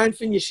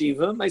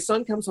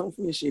comes home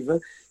from yeshiva.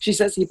 She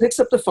says he picks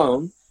up the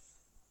phone,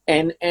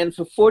 and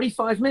for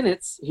 45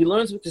 minutes, he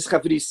learns with his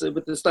chavrisa,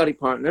 with the study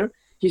partner.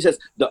 He says,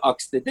 the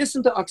ox did this,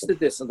 and the ox did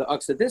this, and the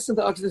ox did this, and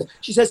the ox did this.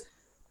 She says,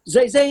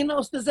 they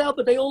knows the zel,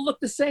 but they all look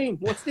the same.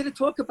 What's there to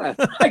talk about?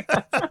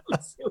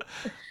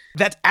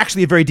 That's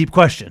actually a very deep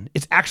question.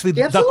 It's actually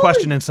the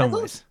question in some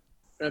ways.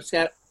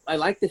 Scott, I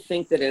like to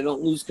think that I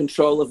don't lose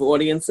control of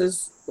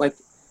audiences. Like,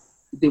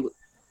 they were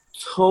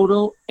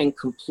total and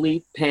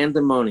complete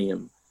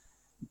pandemonium.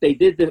 They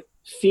did the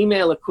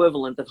female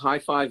equivalent of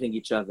high-fiving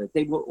each other.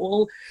 They were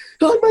all,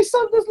 oh, my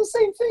son does the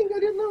same thing. I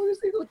didn't know this.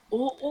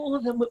 All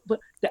of them. But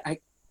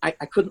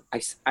I couldn't.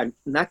 I'm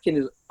not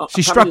kidding.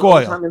 She struck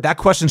oil. That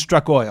question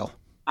struck oil.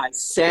 I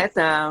sat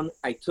down.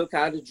 I took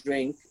out a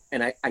drink.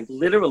 And I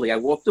literally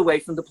walked away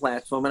from the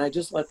platform and I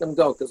just let them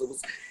go because it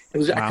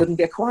was wow. I couldn't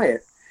get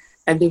quiet.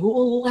 And they were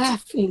all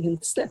laughing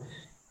and stuff.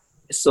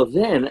 So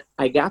then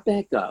I got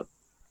back up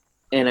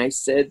and I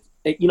said,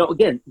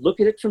 again, look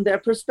at it from their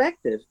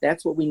perspective.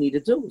 That's what we need to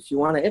do. If you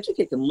want to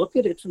educate them, look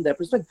at it from their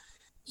perspective.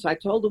 So I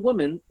told the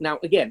woman, now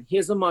again,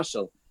 here's a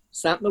mashal.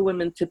 Satmar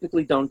women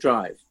typically don't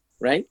drive,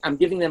 right? I'm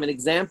giving them an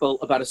example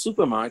about a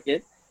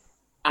supermarket.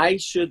 I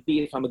should be,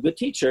 if I'm a good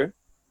teacher,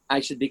 I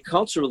should be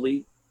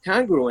culturally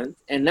congruent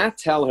and not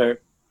tell her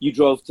you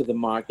drove to the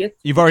market.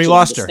 You've already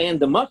lost her. Stand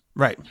them up.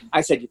 Right.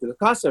 I said you to the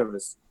car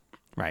service.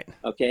 Right.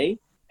 Okay.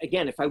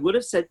 Again, if I would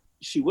have said,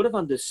 she would have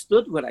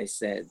understood what I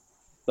said,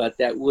 but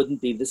that wouldn't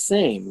be the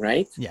same,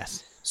 right?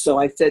 Yes. So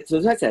I said,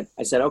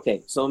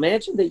 okay, so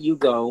imagine that you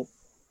go,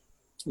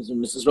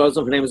 Mrs.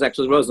 Rosenberg, her name is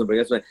actually Rosenberg,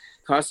 that's why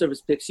car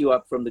service picks you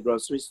up from the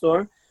grocery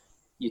store.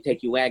 You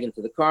take your wagon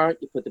to the car,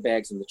 you put the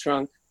bags in the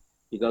trunk,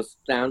 you go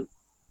down,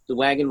 the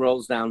wagon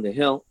rolls down the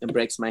hill and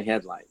breaks my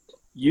headlight.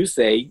 You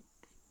say,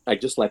 I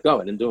just let go,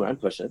 I didn't do it, I'm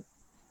pushing.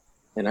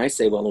 And I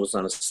say, well, it was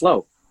on a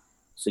slope,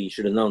 so you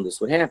should have known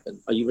this would happen.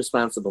 Are you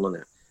responsible in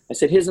that? I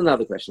said, here's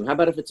another question. How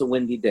about if it's a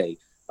windy day?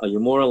 Are you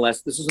more or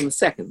less, this is in the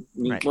second,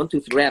 right. 1, 2,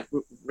 3,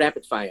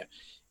 rapid fire.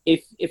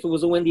 If it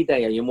was a windy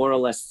day, are you more or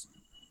less,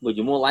 would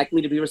you more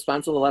likely to be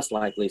responsible or less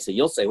likely? So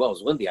you'll say, well, it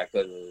was windy, I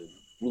could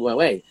flew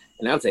away.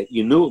 And I would say,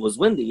 you knew it was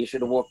windy, you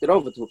should have walked it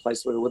over to a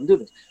place where it wouldn't do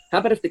this. How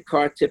about if the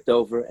car tipped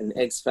over and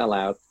eggs fell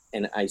out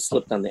and I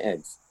slipped on the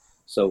eggs?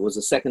 So it was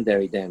a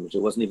secondary damage.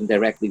 It wasn't even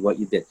directly what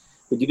you did.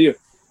 Would you be?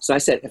 So I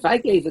said, if I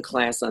gave a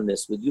class on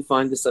this, would you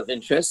find this of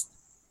interest?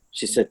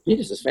 She said, yeah,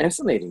 this is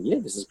fascinating. Yeah,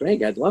 this is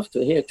great. I'd love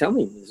to hear. Tell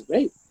me, this is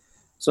great.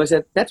 So I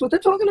said, that's what they're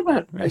talking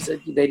about. Right. I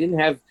said, they didn't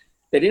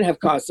have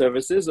car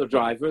services or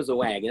drivers or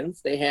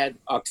wagons. They had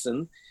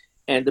oxen.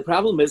 And the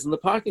problem is in the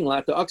parking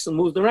lot, the oxen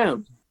moved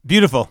around.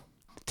 Beautiful.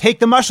 Take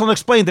the mushal and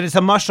explain that it's a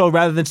mushal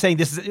rather than saying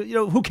this is,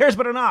 who cares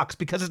about an ox?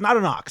 Because it's not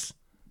an ox.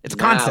 It's a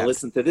concept.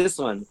 Listen to this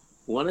one.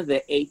 One of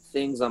the 8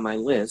 things on my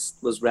list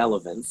was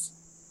relevance.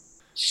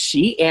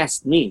 She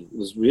asked me, it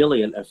was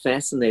really a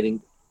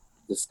fascinating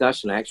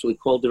discussion. I actually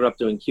called her up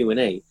during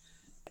Q&A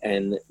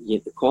and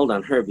called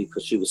on her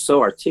because she was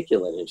so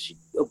articulate and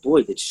oh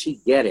boy, did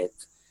she get it.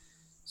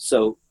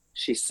 So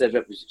she said,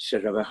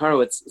 Rabbi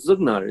Horowitz,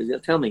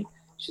 Zugnar, tell me,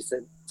 she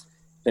said,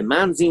 when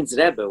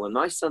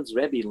my son's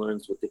Rebbe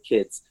learns with the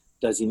kids,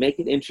 does he make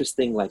it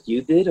interesting like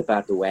you did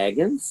about the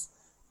wagons?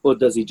 Or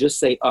does he just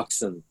say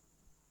oxen?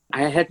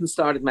 I hadn't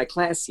started my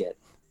class yet.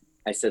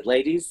 I said,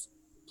 ladies,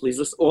 please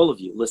listen, all of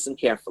you, listen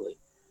carefully.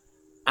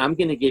 I'm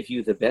going to give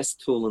you the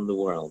best tool in the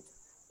world.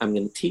 I'm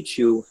going to teach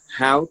you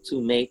how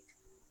to make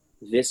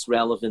this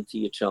relevant to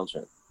your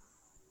children.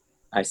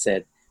 I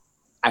said,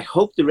 I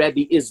hope the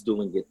Rebbe is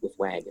doing it with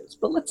wagons,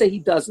 but let's say he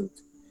doesn't.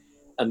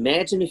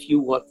 Imagine if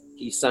your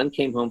son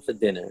came home for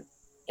dinner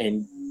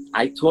and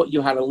I taught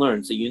you how to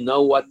learn, so you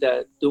know what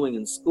they're doing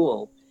in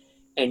school.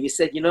 And you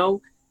said,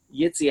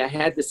 Yitzi, I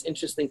had this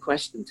interesting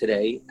question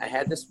today.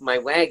 My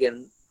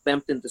wagon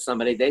bumped into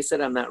somebody. They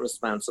said I'm not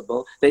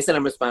responsible. They said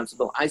I'm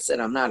responsible. I said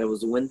I'm not. It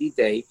was a windy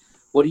day.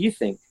 What do you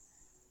think?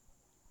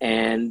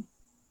 And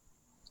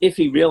if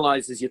he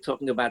realizes you're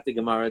talking about the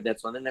Gemara,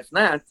 that's one. And if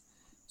not,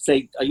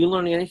 say, are you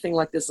learning anything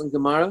like this in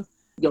Gemara?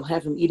 You'll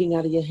have him eating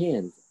out of your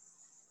hand.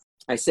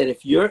 I said,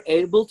 if you're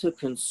able to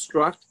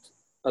construct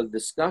a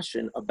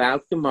discussion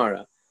about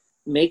Gemara,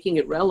 making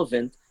it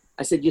relevant,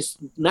 I said,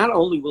 not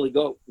only will he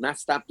not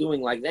stop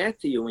doing like that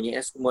to you when you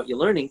ask him what you're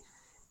learning,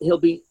 he'll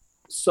be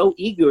so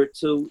eager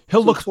to...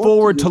 He'll look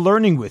forward to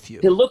learning with you.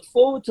 He'll look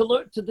forward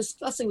to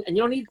discussing, and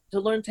you don't need to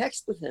learn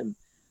text with him.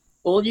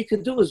 All you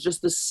can do is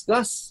just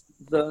discuss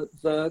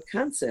the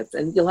concept,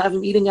 and you'll have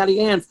him eating out of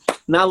your hands.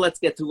 Now let's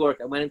get to work.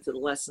 I went into the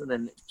lesson,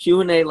 and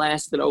Q&A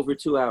lasted over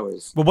 2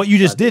 hours. Well, what you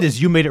just did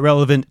is you made it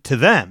relevant to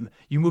them.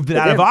 You moved it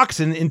out of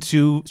Oxen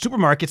into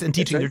supermarkets and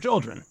teaching their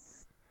children.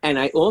 And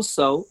I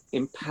also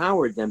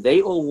empowered them.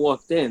 They all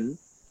walked in.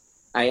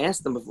 I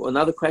asked them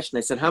another question.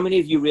 I said, how many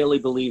of you really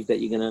believe that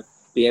you're going to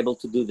be able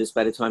to do this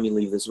by the time you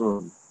leave this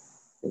room?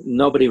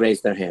 Nobody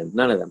raised their hand.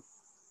 None of them.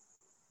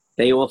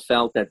 They all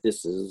felt that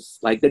this is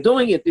like they're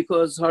doing it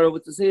because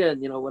Horowitz is here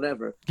and,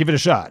 whatever. Give it a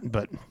shot,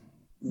 but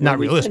not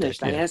realistic.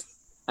 Finished,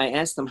 I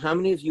asked them, how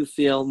many of you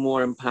feel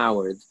more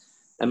empowered?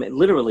 I mean,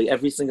 literally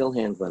every single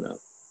hand went up.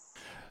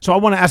 So I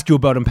want to ask you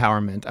about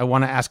empowerment. I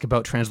want to ask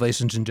about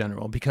translations in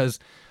general, because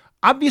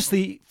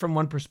obviously, from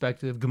one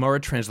perspective,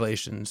 Gemara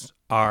translations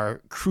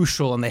are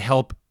crucial and they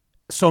help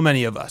so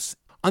many of us.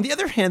 On the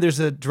other hand, there's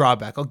a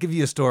drawback. I'll give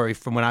you a story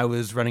from when I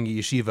was running a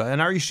yeshiva, and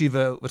our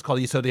yeshiva was called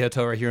Yesodei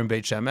HaTorah here in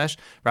Beit Shemesh.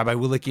 Rabbi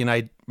Willicki and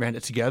I ran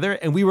it together,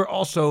 and we were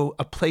also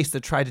a place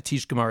that tried to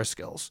teach Gemara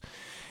skills.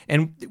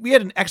 And we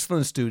had an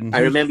excellent student. I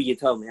remember you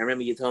told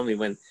me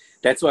when,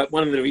 that's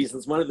one of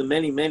the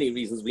many, many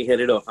reasons we hit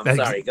it off. I'm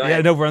sorry, go ahead.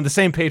 Yeah, no, we're on the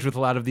same page with a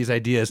lot of these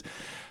ideas.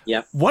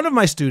 Yep. One of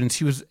my students,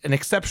 he was an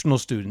exceptional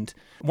student.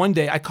 One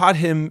day I caught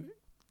him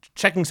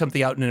checking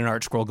something out in an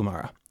Art Scroll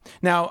Gemara.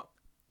 Now,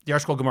 the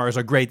Art Scroll Gemaras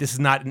are great. This is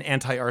not an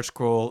anti-Art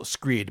Scroll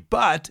screed.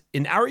 But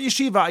in our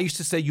yeshiva, I used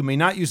to say you may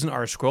not use an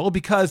Art Scroll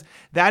because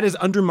that is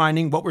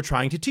undermining what we're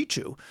trying to teach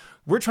you.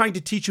 We're trying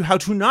to teach you how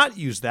to not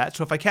use that.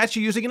 So if I catch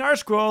you using an Art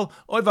Scroll,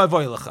 oy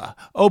vavoy lecha.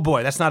 Oh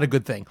boy, that's not a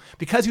good thing.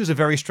 Because he was a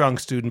very strong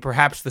student,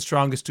 perhaps the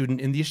strongest student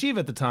in the yeshiva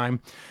at the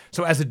time.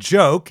 So as a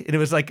joke, and it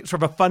was like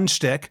sort of a fun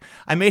shtick,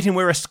 I made him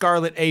wear a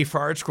scarlet A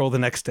for Art Scroll the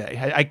next day.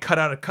 I cut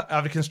out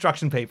a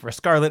construction paper, a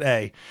scarlet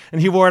A,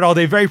 and he wore it all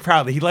day very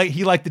proudly. He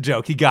liked the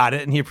joke. He got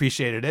it, and he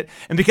appreciated it.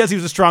 And because he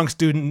was a strong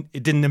student,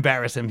 it didn't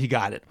embarrass him. He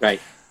got it. Right.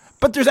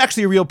 But there's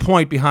actually a real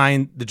point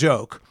behind the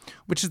joke,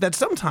 which is that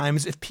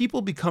sometimes if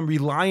people become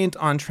reliant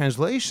on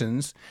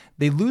translations,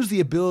 they lose the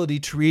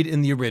ability to read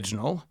in the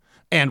original.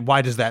 And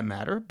why does that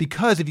matter?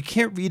 Because if you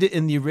can't read it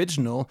in the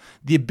original,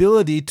 the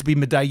ability to be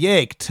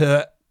medayek,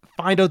 to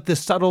find out the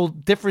subtle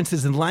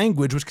differences in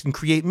language which can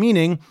create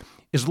meaning,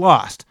 is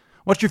lost.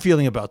 What's your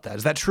feeling about that?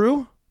 Is that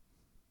true?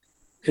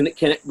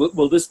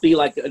 Will this be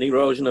like an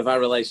erosion of our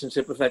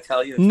relationship if I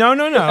tell you? No.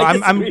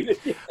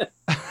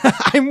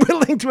 I'm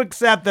willing to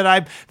accept that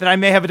I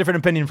may have a different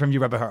opinion from you,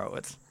 Rabbi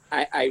Horowitz.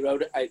 I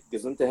wrote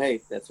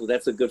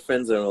that's what good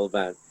friends are all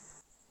about.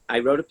 I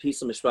wrote a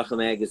piece in Mishpacha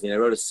magazine. I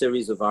wrote a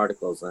series of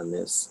articles on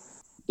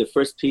this. The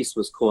first piece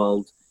was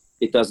called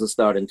 "It Doesn't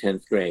Start in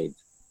 10th Grade,"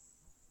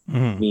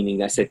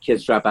 meaning I said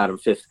kids drop out in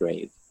 5th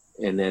grade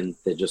and then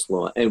they're just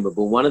lost. Anyway,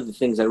 but one of the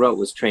things I wrote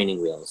was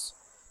training wheels.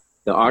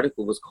 The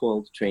article was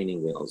called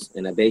Training Wheels,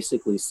 and I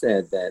basically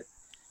said that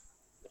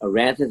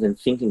rather than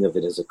thinking of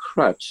it as a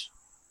crutch,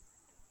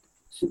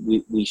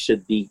 we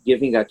should be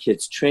giving our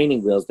kids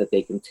training wheels that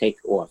they can take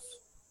off.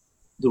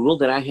 The rule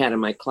that I had in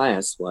my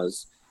class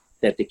was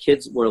that the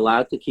kids were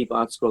allowed to keep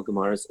Art Scroll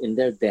Gemaras in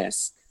their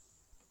desk,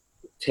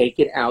 take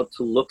it out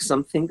to look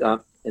something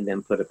up, and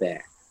then put it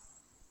back.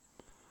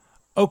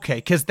 Okay,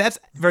 because that's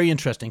very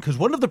interesting, because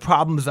one of the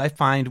problems I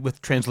find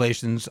with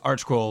translations,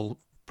 Art Scroll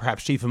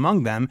perhaps chief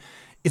among them,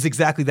 is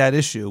exactly that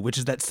issue, which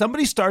is that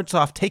somebody starts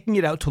off taking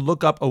it out to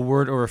look up a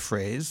word or a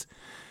phrase,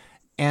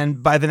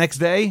 and by the next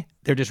day,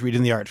 they're just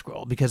reading the Art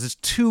Scroll because it's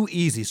too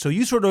easy. So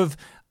you sort of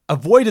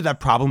avoided that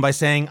problem by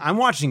saying, I'm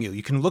watching you.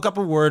 You can look up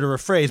a word or a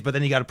phrase, but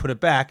then you got to put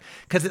it back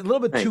because it's a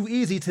little bit too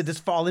easy to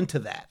just fall into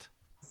that.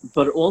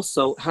 But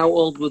also, how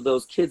old were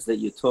those kids that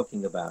you're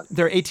talking about?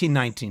 They're 18,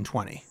 19,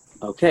 20.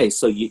 Okay,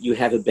 so you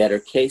have a better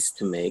case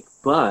to make,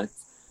 but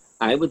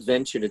I would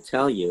venture to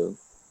tell you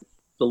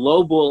the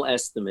low ball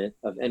estimate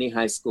of any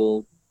high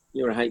school,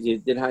 you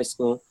did high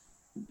school,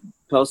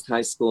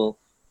 post-high school,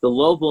 the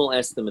low ball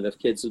estimate of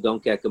kids who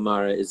don't get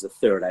Gemara is a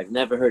third. I've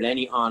never heard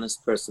any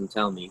honest person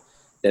tell me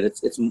that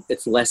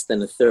it's less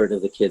than a third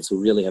of the kids who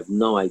really have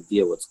no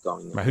idea what's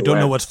going on. Right, who don't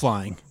know what's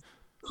flying.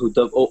 Who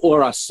don't,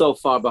 or are so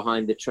far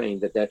behind the train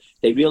that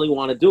they really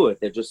want to do it.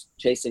 They're just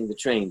chasing the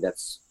train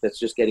that's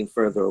just getting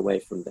further away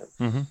from them.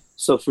 Mm-hmm.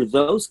 So for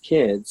those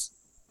kids,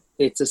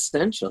 it's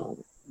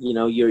essential.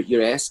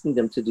 You're asking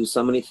them to do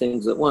so many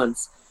things at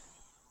once.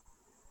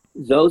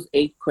 Those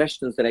 8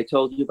 questions that I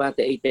told you about,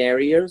 the 8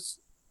 barriers,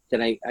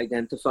 that I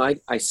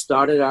identified, I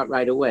started out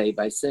right away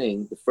by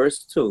saying the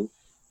first two,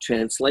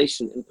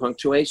 translation and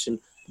punctuation,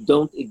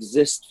 don't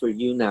exist for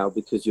you now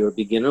because you're a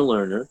beginner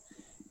learner,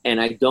 and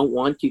I don't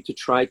want you to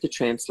try to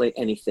translate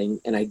anything,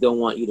 and I don't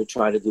want you to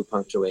try to do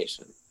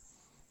punctuation.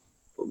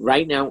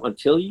 Right now,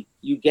 until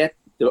you get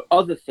the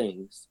other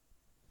things,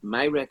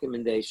 my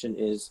recommendation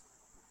is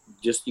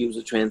just use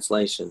a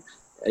translation.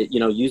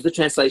 Use the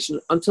translation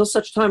until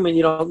such time when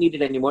you don't need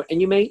it anymore,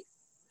 and you may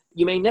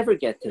never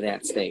get to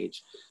that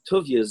stage.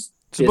 Tuvya's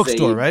it's a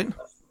bookstore, right?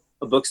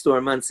 A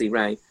bookstore, Muncie,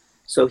 right?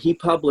 So he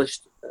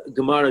published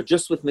Gemara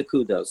just with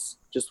Nekudos,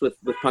 just with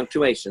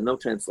punctuation, no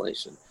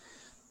translation.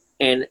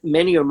 And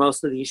many or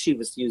most of the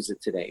yeshivas use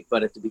it today.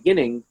 But at the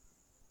beginning,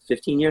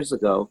 15 years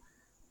ago,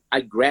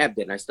 I grabbed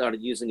it and I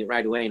started using it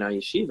right away in our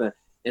yeshiva.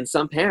 And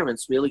some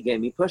parents really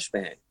gave me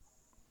pushback.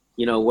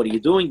 What are you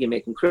doing? You're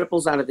making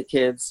cripples out of the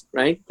kids,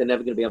 right? They're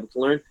never going to be able to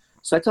learn.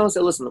 So I told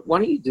them, listen, why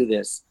don't you do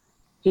this?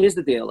 Here's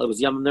the deal. It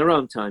was Yom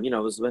Nerom time.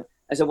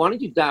 I said, why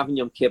don't you daven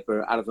Yom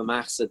Kippur out of a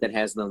machzah that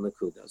has no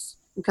nekudos?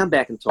 And come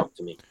back and talk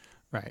to me.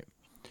 Right.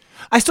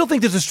 I still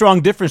think there's a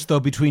strong difference, though,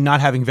 between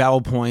not having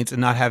vowel points and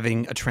not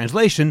having a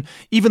translation,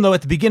 even though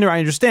at the beginner I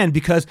understand,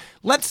 because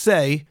let's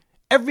say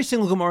every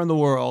single Gemara in the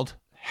world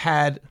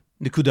had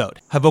nekudot,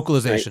 had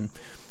vocalization.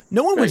 Right.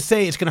 No one would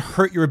say it's going to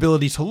hurt your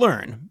ability to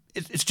learn.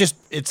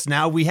 It's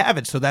now we have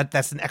it. So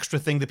that's an extra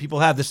thing that people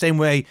have. The same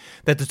way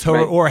that the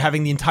Torah or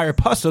having the entire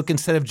pasuk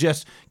instead of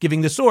just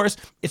giving the source,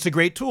 it's a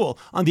great tool.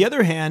 On the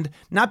other hand,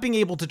 not being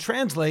able to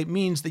translate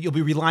means that you'll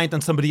be reliant on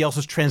somebody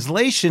else's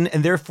translation,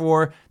 and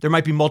therefore there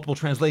might be multiple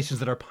translations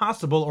that are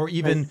possible or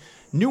even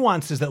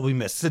nuances that we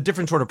miss. It's a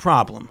different sort of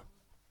problem.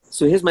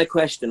 So here's my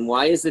question.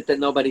 Why is it that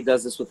nobody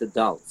does this with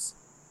adults?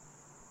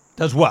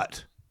 Does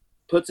what?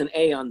 Puts an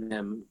A on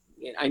them.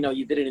 I know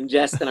you did it in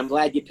jest, and I'm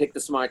glad you picked a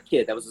smart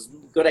kid. That was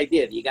a good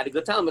idea. You got a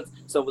good Talmud,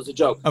 so it was a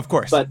joke. Of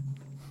course. But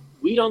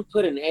we don't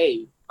put an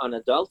A on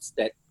adults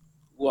that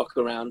walk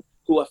around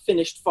who have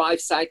finished 5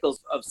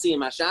 cycles of Siyam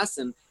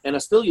Hashasin and are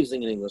still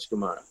using an English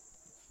Gemara.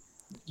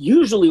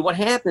 Usually what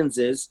happens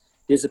is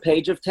there's a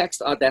page of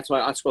text. That's why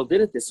Otzroll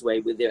did it this way.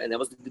 And that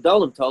was the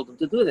Gedolim told them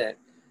to do that,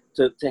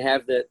 to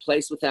have the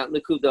place without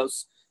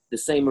Nekudos, the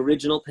same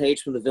original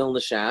page from the Vilna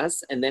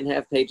Shas, and then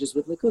have pages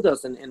with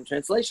Nekudos and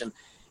translation.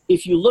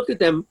 If you look at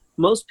them,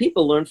 most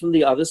people learn from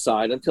the other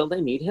side until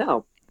they need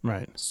help.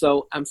 Right.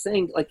 So I'm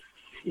saying,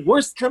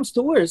 worst comes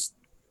to worst,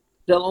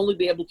 they'll only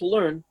be able to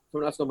learn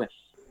from us.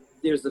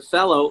 There's a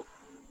fellow,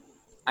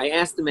 I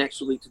asked him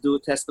actually to do a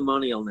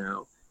testimonial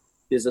now.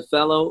 There's a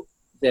fellow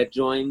that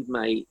joined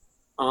my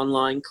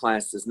online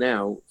classes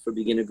now for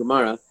beginner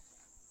Gemara.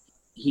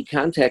 He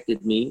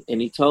contacted me and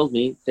he told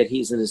me that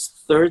he's in his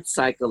 3rd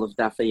cycle of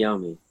Daf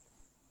Yomi.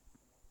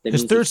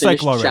 His 3rd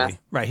cycle already.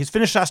 Right. He's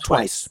finished Shas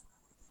twice.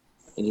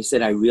 And he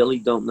said, I really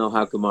don't know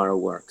how Gemara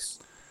works.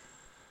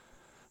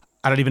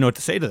 I don't even know what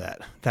to say to that.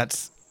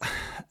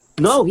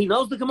 No, he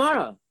knows the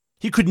Gemara.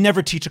 He could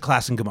never teach a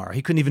class in Gemara.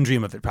 He couldn't even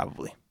dream of it,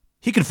 probably.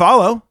 He can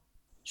follow.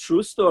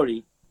 True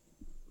story.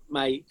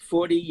 My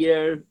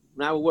 40-year,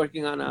 now we're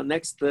working on our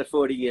next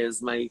 40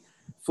 years, my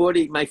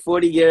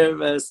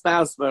 40-year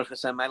spouse, Baruch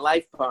Hashem, my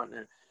life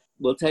partner,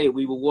 will tell you,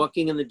 we were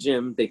walking in the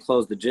gym. They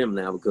closed the gym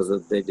now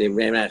because they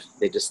ran out.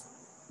 They just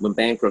went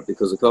bankrupt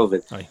because of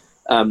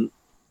COVID.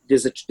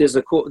 There's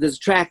a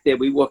track there.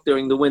 We walk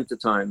during the winter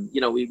time.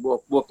 We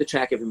walk the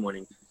track every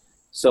morning.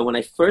 So when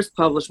I first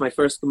published my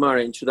first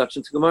Gemara,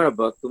 Introduction to Gemara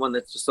book, the one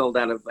that's just sold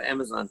out of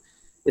Amazon,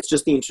 it's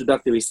just the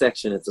introductory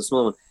section. It's a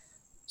small one.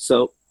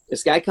 So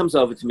this guy comes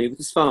over to me with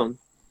his phone.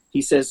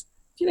 He says,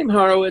 "Do you name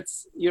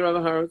Horowitz? You're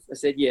Rabbi Horowitz?" I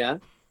said, "Yeah."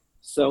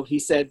 So he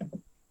said,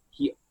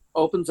 he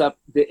opens up.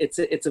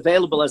 It's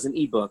available as an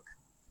ebook.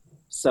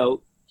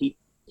 So he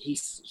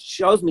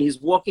shows me he's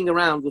walking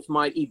around with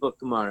my ebook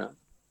Gemara.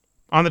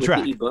 On the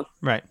track, the ebook.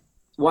 Right.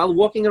 While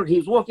he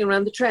was walking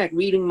around the track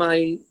reading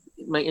my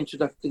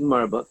introductory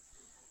Gemara book.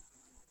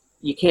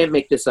 You can't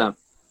make this up.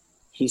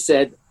 He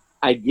said,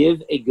 I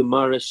give a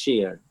Gemara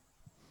shir.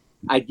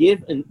 I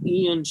give an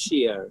Ian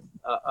shir,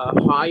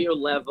 a higher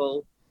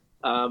level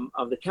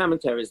of the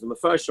commentaries, the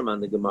Mefarshim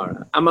on the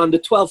Gemara. I'm on the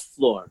 12th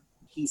floor.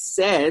 He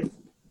said,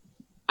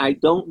 I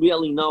don't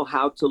really know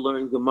how to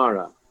learn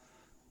Gemara.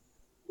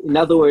 In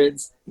other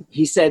words,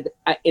 he's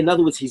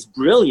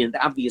brilliant,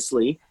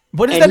 obviously.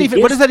 What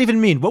does that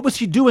even mean? What was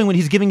he doing when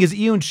he's giving his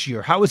Iyun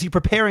shir? How is he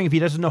preparing if he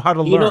doesn't know how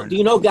to learn? Do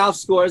you know golf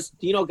scores?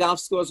 Do you know golf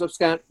scores,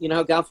 Scott? You know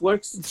how golf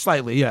works?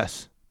 Slightly,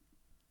 yes.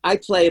 I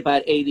play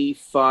about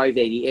 85,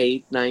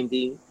 88,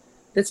 90.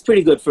 That's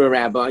pretty good for a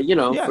rabbi,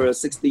 for a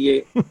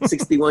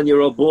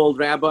 61-year-old bald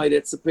rabbi.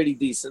 That's a pretty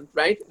decent,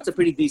 right? It's a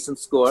pretty decent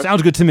score.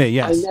 Sounds good to me,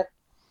 yes.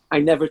 I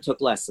never took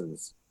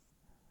lessons.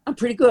 I'm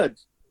pretty good.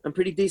 I'm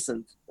pretty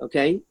decent,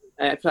 okay?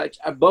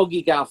 A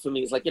bogey golf for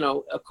me is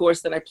a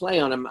course that I play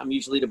on. I'm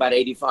usually at about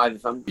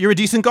 85. You're a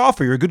decent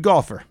golfer. You're a good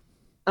golfer.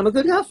 I'm a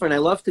good golfer, and I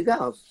love to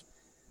golf.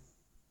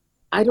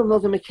 I don't know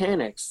the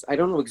mechanics. I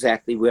don't know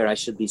exactly where I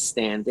should be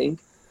standing.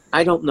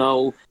 I don't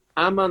know.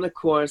 I'm on the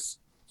course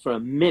for a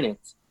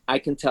minute, I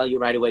can tell you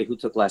right away who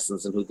took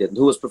lessons and who didn't,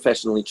 who was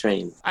professionally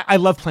trained. I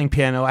love playing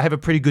piano. I have a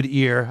pretty good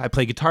ear. I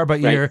play guitar by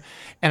ear. Right.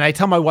 And I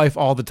tell my wife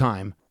all the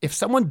time, if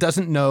someone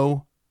doesn't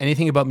know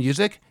anything about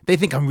music, they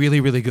think I'm really,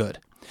 really good.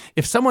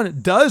 If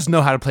someone does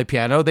know how to play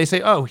piano, they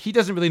say, oh, he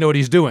doesn't really know what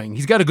he's doing.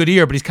 He's got a good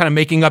ear, but he's kind of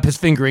making up his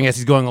fingering as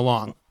he's going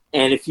along.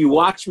 And if you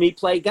watch me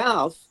play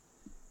golf,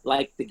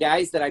 like the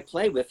guys that I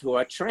play with who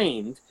are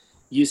trained,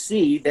 you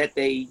see that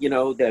they,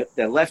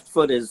 their left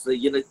foot is,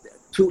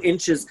 2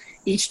 inches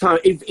each time.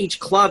 Each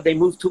club, they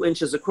move 2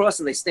 inches across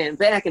and they stand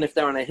back. And if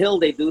they're on a hill,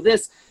 they do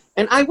this.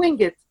 And I wing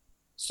it.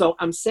 So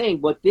I'm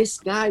saying what this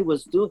guy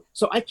was doing.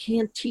 So I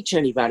can't teach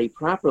anybody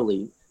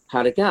properly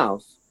how to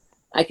golf.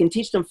 I can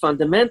teach them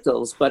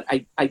fundamentals, but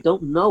I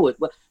don't know it.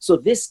 So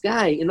this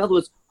guy, in other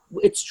words,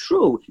 it's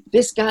true.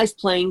 This guy's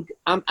playing,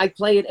 I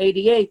play at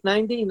 88,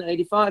 90,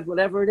 95,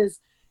 whatever it is.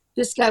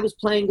 This guy was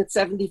playing at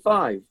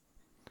 75,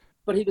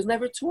 but he was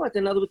never taught.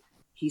 In other words,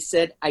 he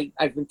said,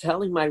 I've been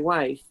telling my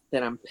wife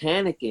that I'm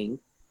panicking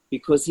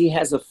because he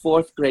has a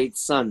 4th grade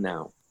son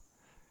now.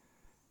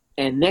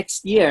 And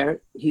next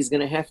year, he's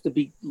going to have to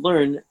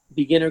learn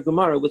beginner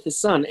Gemara with his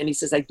son. And he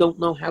says, I don't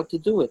know how to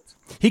do it.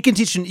 He can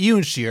teach an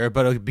Iyun shir,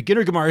 but a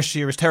beginner Gemara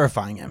shir is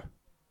terrifying him.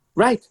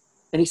 Right.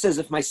 And he says,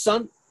 if my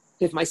son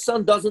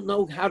doesn't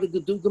know how to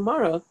do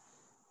Gemara,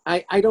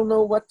 I don't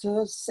know what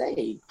to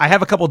say. I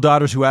have a couple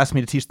daughters who asked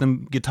me to teach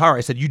them guitar.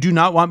 I said, you do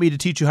not want me to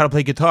teach you how to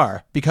play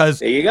guitar because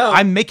there you go.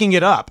 I'm making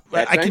it up.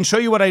 That's I can show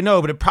you what I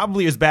know, but it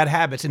probably is bad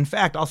habits. In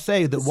fact, I'll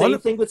say that Same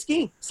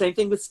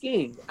thing with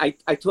skiing.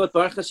 I taught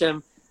Baruch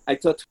Hashem, I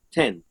taught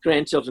 10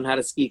 grandchildren how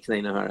to ski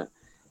K'nei Nahara.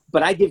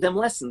 But I give them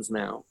lessons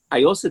now.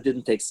 I also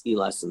didn't take ski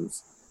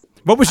lessons.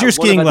 What was your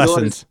skiing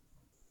lessons?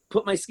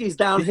 Put my skis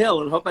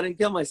downhill and hope I didn't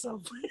kill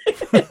myself.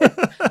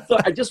 So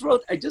I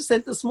just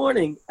sent this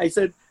morning. I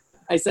sent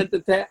to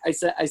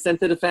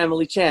the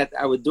family chat.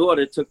 Our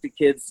daughter took the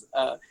kids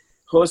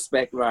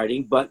horseback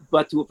riding,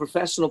 but to a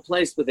professional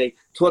place where they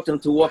taught them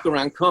to walk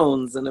around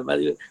cones. And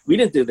we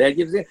didn't do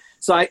that.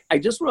 So I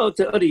just wrote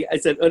to Udi. I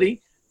said, Udi,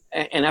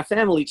 and our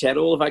family chat,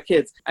 all of our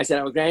kids, I said,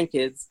 our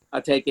grandkids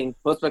are taking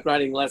horseback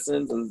riding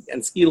lessons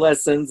and ski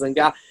lessons and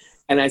golf.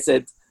 And I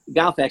said,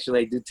 golf, actually,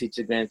 I do teach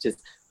the grandkids.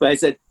 But I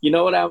said, you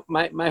know what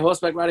my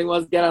horseback riding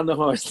was? Get on the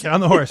horse. Get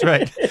on the horse,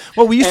 right.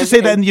 Well, we used to say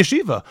that in the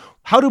yeshiva.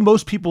 How do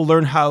most people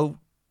learn how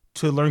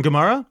to learn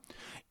Gemara?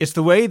 It's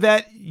the way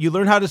that you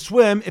learn how to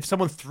swim if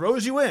someone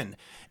throws you in.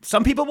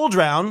 Some people will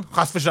drown,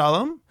 chas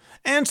v'shalom,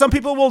 and some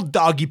people will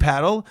doggy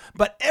paddle,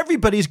 but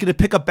everybody's going to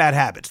pick up bad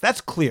habits. That's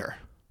clear.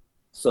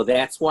 So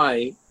that's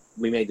why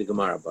we made the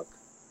Gemara book.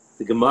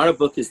 The Gemara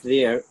book is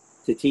there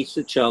to teach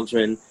the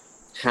children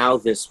how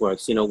this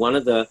works. One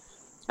of the,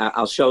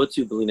 I'll show it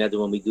to you, Belineda,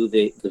 when we do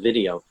the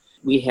video.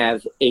 We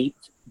have 8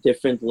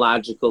 different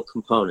logical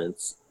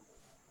components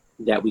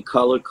that we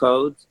color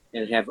code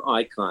and have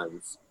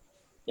icons.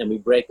 And we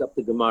break up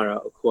the Gemara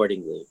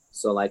accordingly.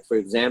 So like, for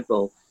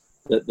example,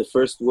 the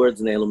first words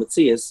in Elam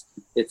Metzias,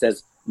 it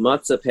says,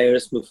 Matzah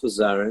Peres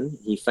Mufuzaran,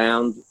 he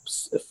found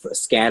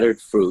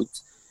scattered fruit.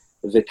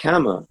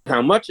 V'kama,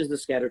 how much is the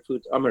scattered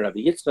fruit? Amar Rabbi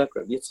Yitzchak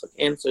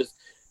answers,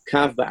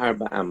 Kav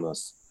ba'arba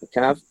amos. A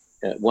kav,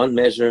 1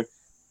 measure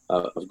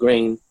of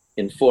grain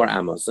in 4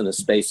 amos, in a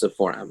space of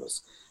 4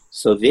 amos.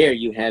 So there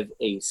you have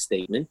a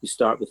statement. You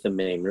start with a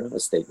memra, a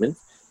statement.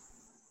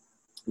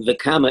 The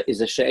comma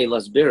is a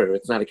she'elas birer.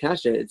 It's not a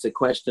kasha. It's a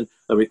question,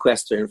 a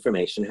request for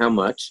information. How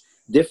much?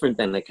 Different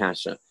than the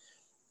kasha.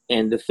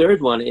 And the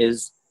third one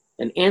is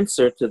an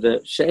answer to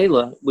the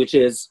she'ela, which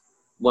is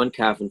 1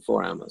 kav and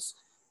 4 amos.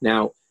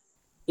 Now,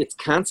 it's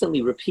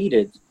constantly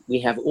repeated. We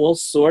have all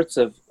sorts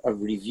of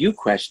review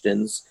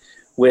questions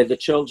where the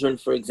children,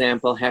 for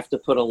example, have to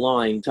put a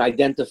line to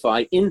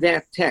identify in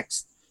that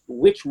text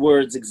which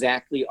words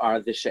exactly are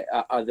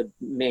the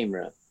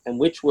memra. And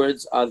which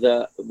words are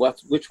the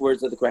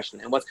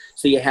question? And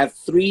so you have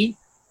 3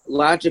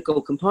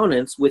 logical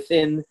components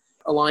within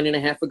a line and a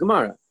half of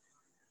Gemara.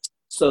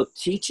 So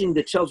teaching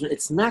the children,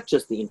 it's not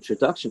just the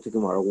introduction to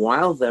Gemara.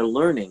 While they're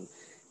learning,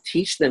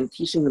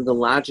 teaching them the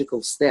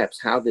logical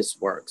steps, how this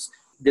works.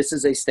 This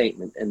is a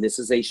statement, and this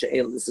is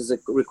a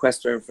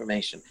request for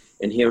information,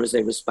 and here is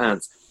a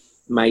response.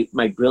 My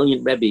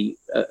brilliant Rabbi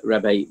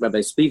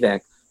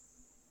Spivak,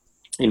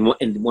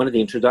 in one of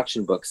the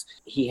introduction books,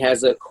 he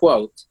has a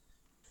quote.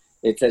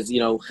 It says,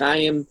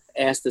 Chaim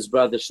asked his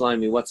brother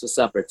Shlomi, what's for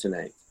supper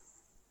tonight?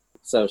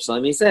 So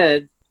Shlomi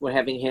said, we're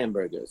having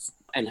hamburgers.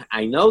 And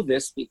I know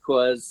this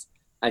because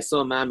I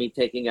saw Mommy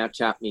taking out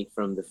chopped meat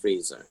from the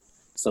freezer.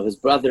 So his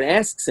brother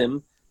asks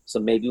him, so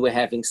maybe we're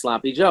having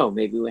sloppy Joe,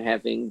 maybe we're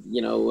having,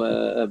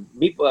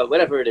 meatball,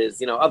 whatever it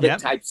is, other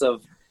types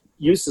of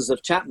uses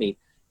of chopped meat.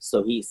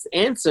 So he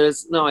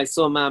answers, no, I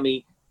saw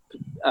Mommy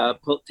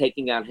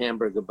taking out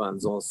hamburger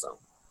buns also.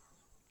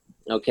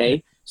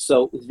 Okay?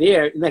 So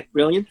there, isn't that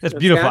brilliant? That's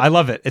beautiful. I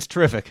love it. It's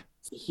terrific.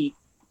 He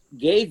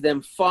gave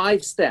them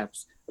 5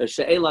 steps. A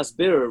she'elas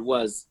birer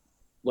was,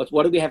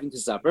 what are we having to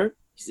supper?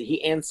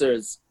 He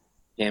answers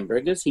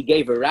hamburgers. He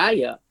gave a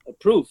raya, a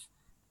proof,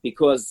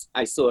 because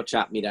I saw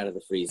chopped meat out of the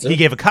freezer. He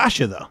gave a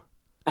kasha, though.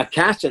 A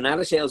kasha, not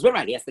a shayla. We're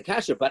right. He asked the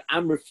kasha, but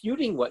I'm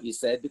refuting what you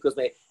said because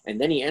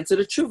and then he answered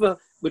a tshuva,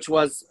 which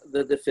was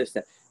the fifth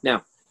step.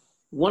 Now,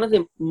 one of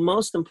the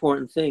most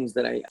important things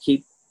that I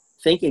keep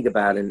thinking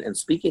about and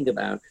speaking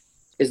about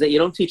is that you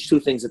don't teach two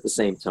things at the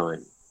same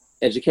time.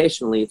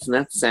 Educationally, it's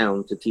not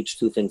sound to teach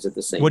two things at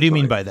the same time. What do you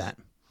mean by that?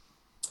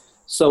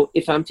 So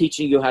if I'm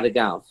teaching you how to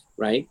golf,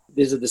 right,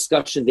 there's a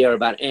discussion there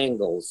about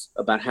angles,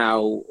 about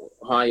how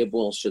high a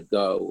ball should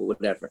go or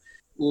whatever.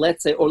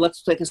 Let's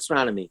take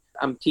astronomy.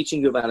 I'm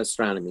teaching you about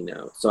astronomy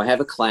now. So I have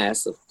a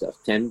class of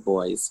 10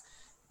 boys,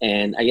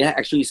 and I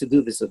actually used to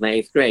do this in my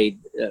 8th grade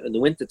in the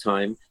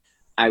wintertime.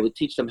 I would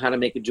teach them how to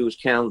make a Jewish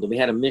calendar. We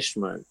had a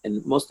mishmar,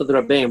 and most of the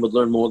Rabbeim would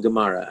learn more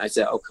Gemara. I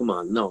said, oh, come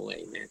on, no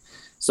way, man.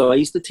 So I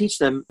used to teach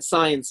them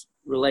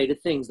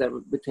science-related things that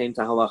pertain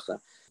to halacha.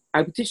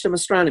 I would teach them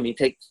astronomy,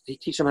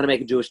 teach them how to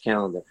make a Jewish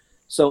calendar.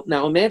 So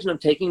now imagine I'm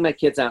taking my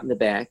kids out in the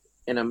back,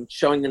 and I'm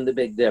showing them the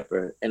Big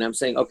Dipper, and I'm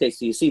saying, okay,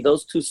 so you see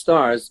those 2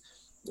 stars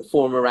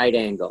form a right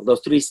angle.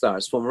 Those 3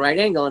 stars form a right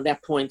angle, and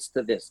that points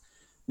to this.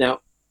 Now,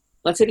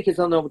 let's say the kids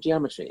don't know what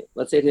geometry is.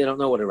 Let's say they don't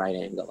know what a right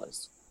angle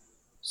is.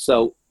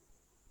 So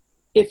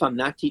if I'm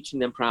not teaching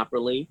them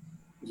properly,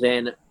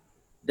 then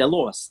they're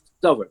lost.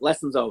 It's over.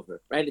 Lesson's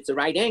over, right? It's a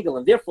right angle,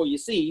 and therefore you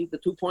see the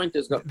 2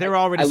 pointers go. They're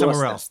already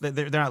somewhere else.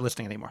 They're not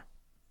listening anymore.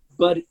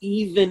 But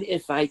even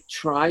if I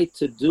try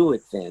to do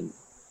it then,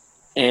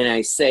 and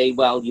I say,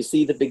 well, you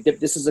see the Big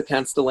Dip, this is a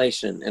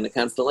constellation, and a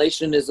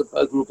constellation is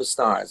a group of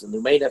stars, and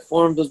the way that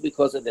formed was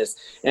because of this,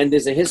 and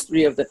there's a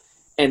history of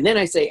and then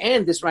I say,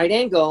 and this right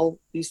angle,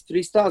 these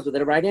 3 stars with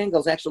the right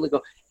angles actually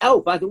go,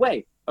 oh, by the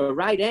way, a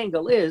right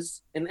angle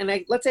is,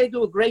 let's say I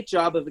do a great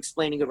job of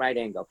explaining a right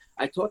angle.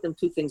 I taught them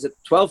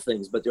 12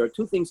 things, but there are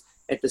 2 things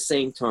at the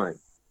same time.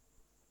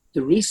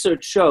 The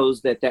research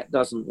shows that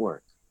doesn't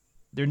work.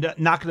 They're not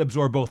going to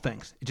absorb both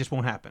things. It just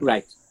won't happen.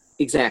 Right,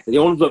 exactly. They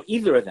won't absorb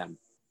either of them.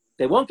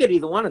 They won't get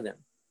either one of them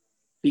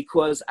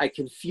because I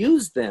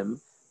confuse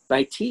them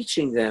by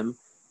teaching them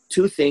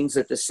 2 things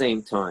at the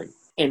same time.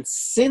 And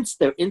since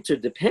they're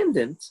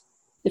interdependent,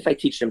 if I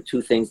teach them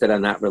 2 things that are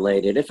not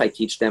related, if I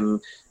teach them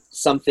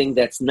something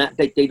that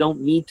they don't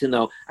need to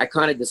know, I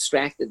kind of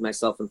distracted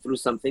myself and threw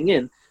something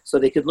in so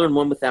they could learn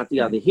one without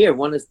the other. Here,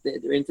 one is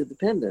they're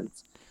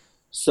interdependent.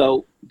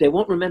 So they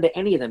won't remember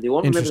any of them. They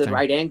won't remember the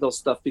right angle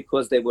stuff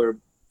because they were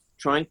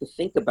trying to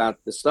think about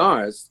the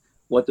stars,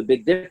 what the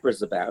Big Dipper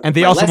is about. And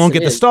they also won't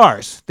get the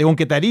stars. They won't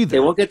get that either.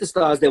 They won't get the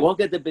stars. They won't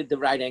get the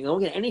right angle. They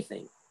won't get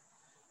anything.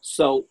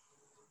 So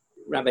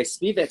Rabbi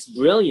Spivak's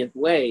brilliant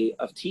way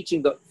of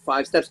teaching the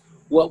 5 steps,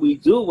 what we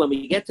do when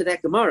we get to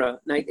that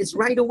Gemara, it's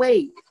right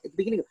away at the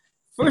beginning.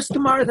 First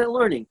Gemara they're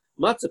learning,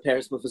 Matzah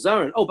Paris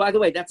Mufazaran. Oh, by the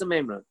way, that's a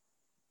memra.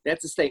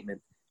 That's a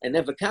statement. And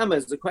then Vakama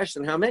is the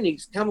question, how many?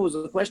 Kama was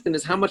the question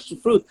is how much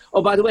fruit?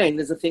 Oh, by the way, and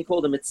there's a thing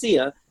called a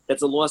Metzia,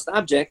 that's a lost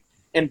object.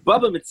 And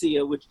Baba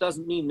Metzia, which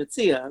doesn't mean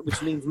Metzia,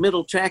 which means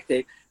middle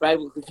tractate, right?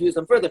 We'll confuse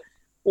them further.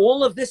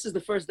 All of this is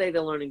the first day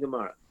they're learning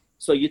Gemara.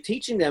 So you're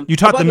teaching them. You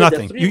taught them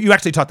nothing. You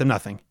actually taught them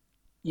nothing.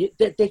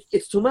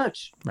 It's too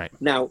much. Right.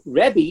 Now,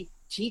 Rabbi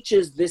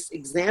teaches this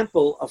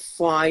example of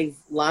 5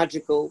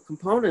 logical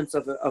components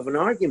of an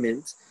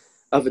argument,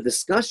 of a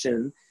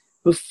discussion,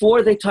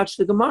 before they touch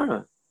the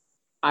Gemara.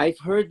 I've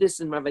heard this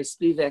in Rabbi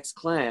Spivak's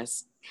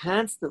class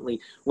constantly.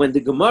 When the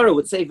Gemara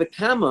would say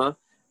Vakama,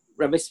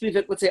 Rabbi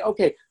Spivak would say,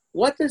 okay,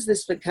 what does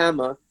this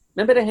Vakama,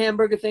 remember the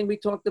hamburger thing we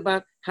talked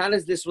about? How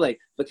does this relate?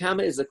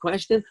 Vakama is a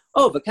question.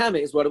 Oh,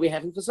 Vakama is what are we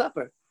having for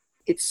supper?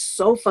 It's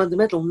so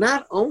fundamental.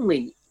 Not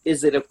only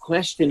is it a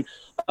question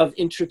of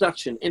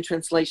introduction and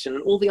translation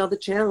and all the other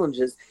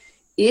challenges,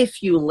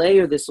 if you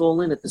layer this all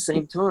in at the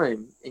same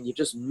time and you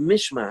just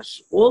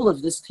mishmash all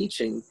of this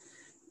teaching,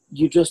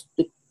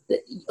 the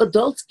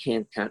adults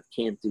can't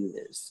do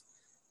this.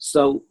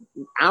 So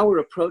our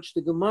approach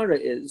to Gemara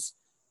is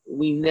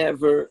we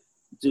never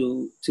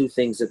do 2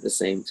 things at the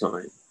same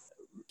time.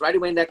 Right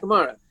away in that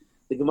Gemara,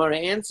 the Gemara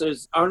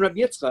answers, our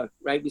Rabbi Yitzchak,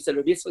 right? We said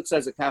Rabbi Yitzchak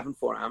says a kavan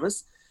 4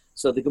 amas.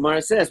 So the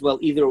Gemara says, well,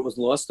 either it was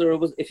lost or it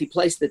was. If he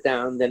placed it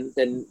down, then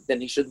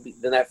he shouldn't be.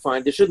 Then that's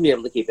fine. They shouldn't be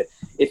able to keep it.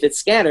 If it's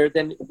scattered,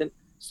 then.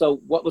 So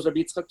what was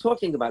Rabbi Yitzchak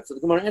talking about? So the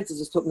Gemara answers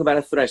is talking about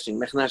a threshing.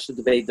 Mechnash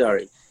de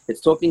Beidari.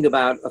 It's talking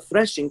about a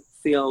threshing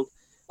field,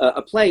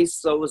 a place.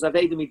 So it was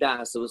Aveda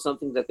Midas. It was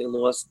something that they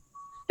lost.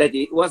 That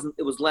it wasn't.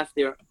 It was left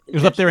there. It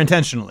was left there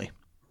intentionally.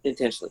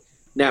 Intentionally.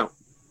 Now,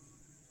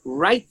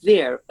 right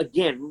there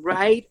again,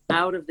 right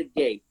out of the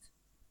gate.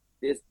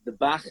 The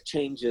Bach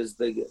changes.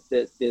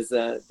 There's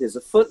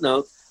a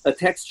footnote, a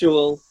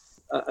textual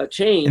a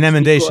change. An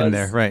emendation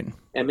there, right?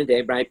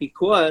 Emendation, right?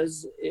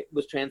 Because it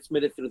was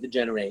transmitted through the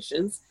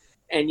generations,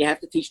 and you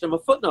have to teach them a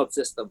footnote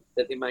system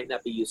that they might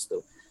not be used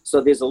to. So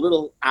there's a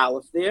little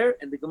aleph there,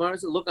 and the Gemara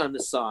says, look on the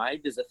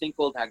side. There's a thing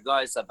called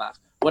Hagai Sabach.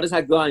 What does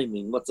Hagai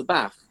mean? What's a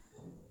Bach?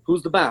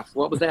 Who's the Bach?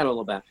 What was that all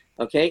about?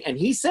 Okay, and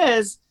he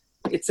says.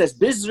 It says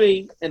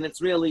Bizri, and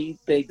it's really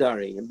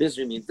Beidari. And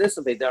Bizri means this,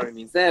 and Beidari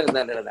means that, and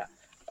that.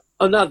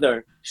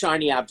 Another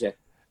shiny object.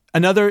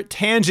 Another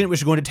tangent which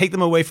is going to take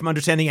them away from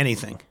understanding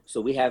anything. So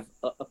we have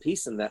a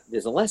piece in that.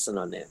 There's a lesson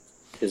on that.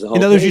 There's a whole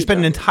In other words, you page spend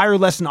an on it. entire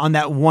lesson on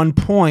that one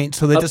point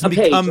so that it doesn't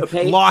become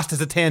lost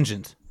as a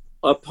tangent.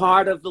 A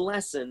part of the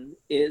lesson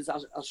is,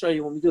 I'll show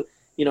you when we do.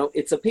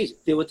 It's a piece.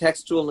 There were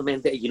textual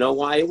and you know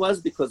why it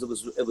was? Because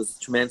it was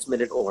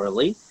transmitted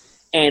orally.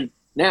 And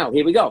now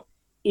here we go.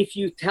 If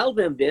you tell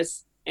them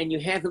this and you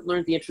haven't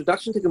learned the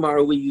introduction to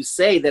Gemara, where you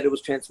say that it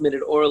was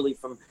transmitted orally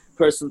from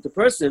person to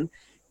person,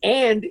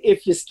 and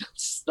if you're still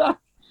stuck,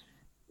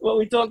 what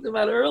we talked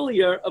about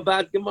earlier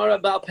about Gemara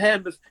Baal Peh,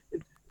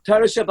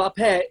 Torah Baal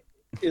Peh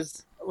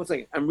is. One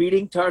second. I'm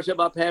reading Torah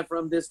Baal Peh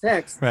from this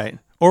text. Right.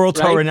 Oral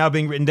Torah now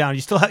being written down.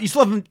 You still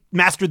haven't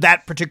mastered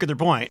that particular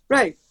point.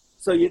 Right.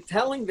 So you're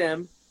telling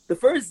them the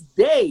first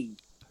day,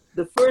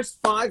 the first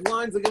 5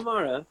 lines of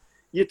Gemara,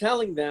 you're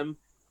telling them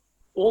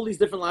all these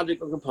different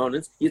logical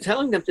components. You're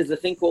telling them there's a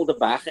thing called a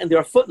Bach, and there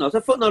are footnotes.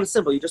 A footnote is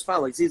simple. You just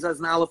follow. You see there's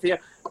an aleph here.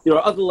 There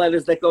are other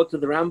letters that go to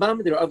the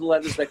Rambam. There are other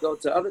letters that go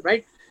to other,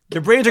 right?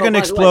 Their brains are going to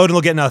explode and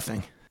they'll get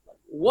nothing.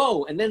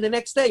 Whoa. And then the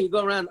next day you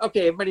go around,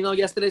 okay, everybody know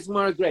yesterday's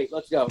Gemara? Great,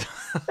 let's go.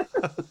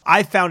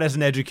 I found as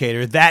an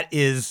educator, that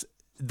is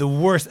the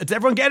worst. Does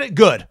everyone get it?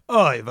 Good.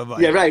 Oh,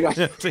 yeah, right.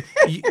 So,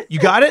 you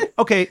got it?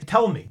 Okay,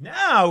 tell me.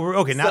 Now we're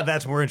okay. Now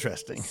that's more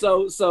interesting.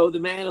 So the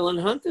Madeline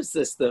Hunter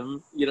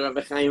system,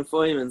 Rabbi Chaim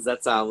Foyman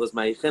Zatzal was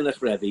my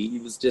chinuch Rabbi. He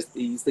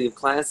used to give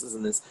classes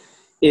in this.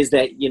 Is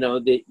that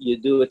that you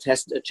do a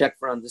check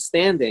for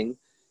understanding.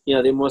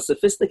 There are more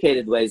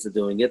sophisticated ways of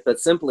doing it, but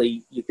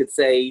simply you could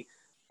say,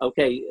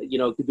 okay,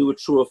 to do a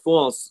true or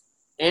false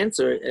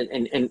answer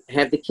and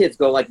have the kids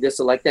go like this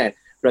or like that.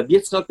 Rabbi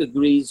Yitzchak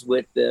agrees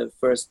with the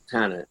first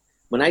Tana.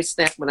 When I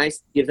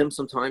give them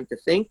some time to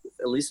think,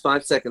 at least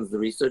 5 seconds, the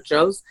research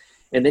shows,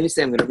 and then you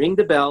say, I'm going to ring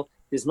the bell.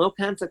 There's no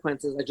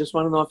consequences. I just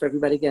want to know if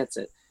everybody gets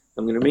it.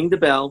 I'm going to ring the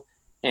bell,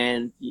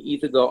 and you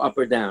either go up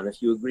or down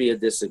if you agree or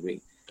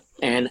disagree.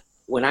 And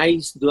when I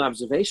used to do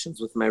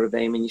observations with my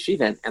Rebbeim in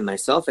Yeshiva, and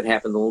myself, it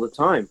happened all the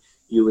time.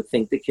 You would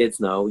think the kids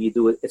know. You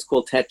do it. It's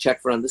called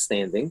check for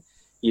understanding.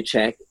 You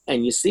check,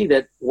 and you see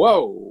that,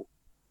 whoa,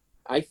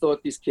 I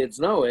thought these kids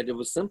know it. It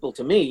was simple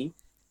to me.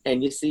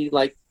 And you see,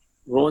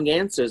 wrong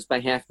answers by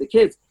half the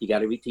kids. You got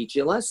to reteach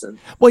your lesson.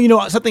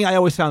 Well, something I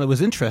always found that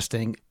was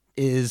interesting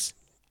is,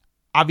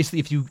 obviously,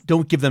 if you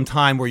don't give them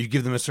time or you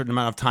give them a certain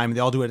amount of time and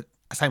they all do it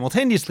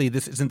simultaneously,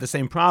 this isn't the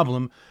same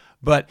problem.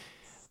 But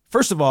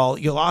first of all,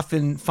 you'll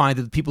often find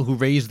that the people who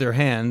raise their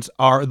hands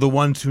are the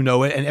ones who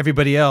know it, and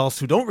everybody else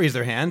who don't raise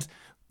their hands,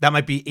 that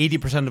might be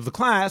 80% of the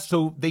class,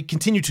 so they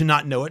continue to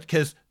not know it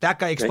because that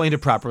guy explained it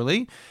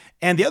properly.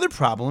 And the other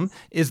problem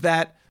is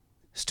that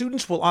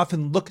students will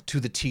often look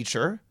to the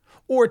teacher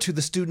or to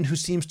the student who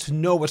seems to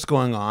know what's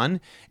going on,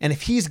 and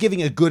if he's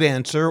giving a good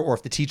answer or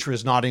if the teacher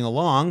is nodding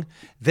along,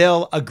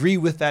 they'll agree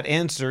with that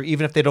answer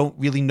even if they don't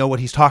really know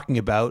what he's talking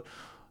about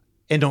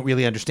and don't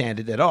really understand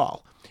it at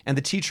all. And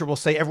the teacher will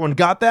say, everyone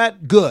got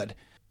that? Good.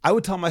 I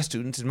would tell my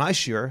students in my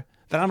shiur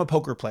that I'm a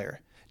poker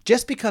player.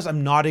 Just because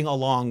I'm nodding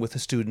along with a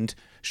student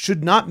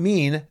should not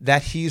mean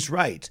that he's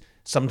right.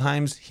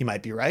 Sometimes he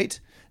might be right,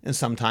 and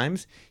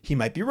sometimes he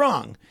might be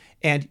wrong.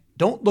 And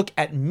don't look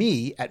at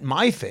me, at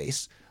my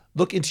face.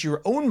 Look into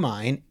your own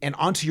mind and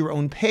onto your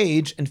own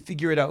page and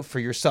figure it out for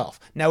yourself.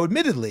 Now,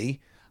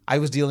 admittedly, I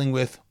was dealing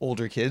with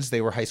older kids.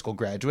 They were high school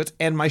graduates,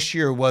 and my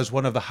shiur was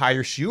one of the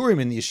higher shiurim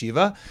in the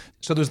yeshiva,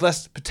 so there's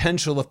less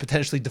potential of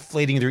potentially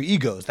deflating their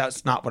egos.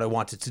 That's not what I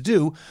wanted to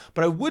do,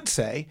 but I would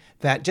say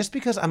that just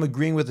because I'm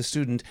agreeing with a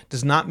student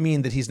does not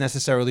mean that he's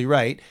necessarily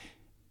right.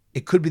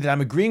 It could be that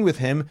I'm agreeing with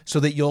him so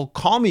that you'll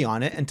call me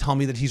on it and tell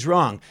me that he's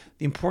wrong.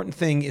 The important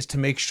thing is to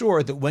make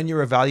sure that when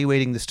you're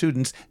evaluating the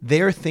students,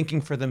 they're thinking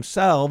for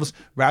themselves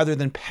rather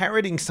than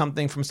parroting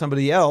something from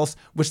somebody else,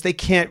 which they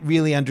can't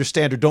really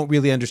understand or don't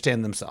really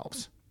understand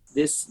themselves.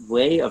 This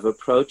way of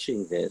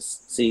approaching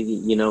this,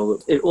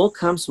 it all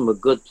comes from a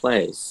good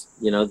place.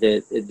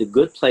 The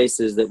good place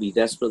is that we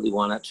desperately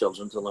want our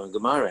children to learn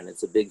Gemara, and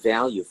it's a big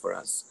value for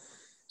us.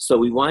 So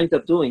we wind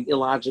up doing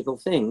illogical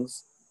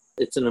things.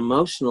 It's an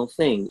emotional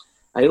thing.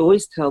 I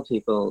always tell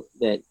people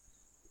that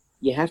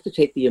you have to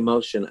take the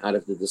emotion out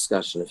of the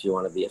discussion if you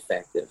want to be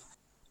effective.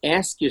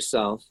 Ask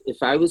yourself,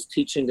 if I was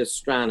teaching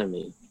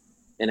astronomy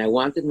and I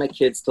wanted my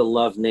kids to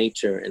love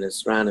nature and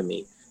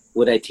astronomy,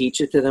 would I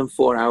teach it to them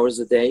 4 hours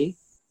a day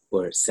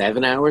or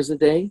 7 hours a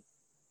day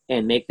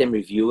and make them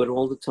review it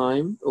all the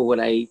time? Or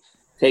would I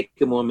take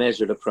a more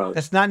measured approach?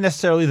 That's not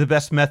necessarily the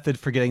best method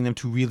for getting them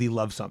to really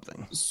love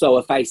something. So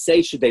if I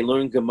say, should they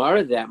learn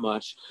Gemara that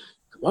much?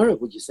 Gemara,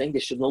 would you saying they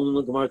should only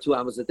learn Gemara 2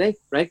 hours a day,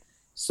 right?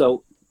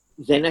 So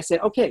then I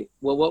said, okay,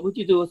 well, what would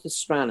you do with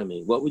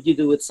astronomy? What would you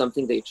do with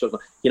something that your children,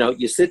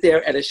 you sit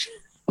there at a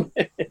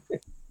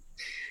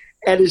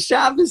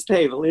Shabbos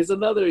table. Here's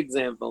another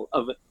example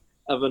of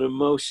an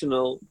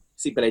emotional,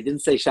 but I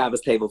didn't say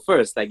Shabbos table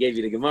first. I gave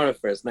you the Gemara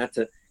first,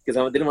 because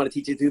I didn't want to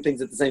teach you 2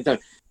 things at the same time.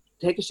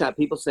 Take a shot.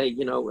 People say,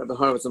 Rabbi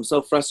Horowitz, I'm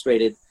so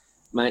frustrated.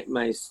 My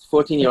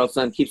 14-year-old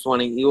son he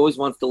always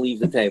wants to leave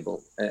the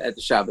table at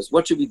the Shabbos.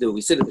 What should we do? We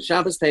sit at the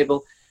Shabbos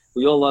table.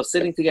 We all love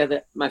sitting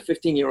together. My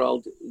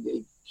 15-year-old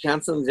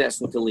constantly is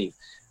asking to leave.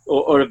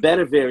 Or a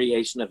better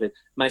variation of it.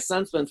 My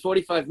son spends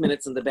 45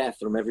 minutes in the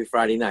bathroom every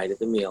Friday night at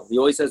the meal. He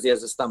always says he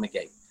has a stomach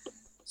ache.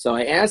 So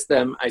I asked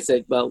them, I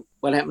said, well,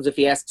 what happens if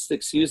he asks to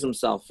excuse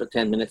himself for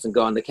 10 minutes and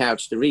go on the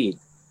couch to read?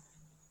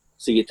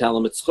 So you tell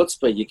him it's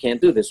chutzpah, you can't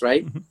do this,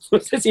 right? So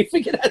says he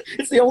figured out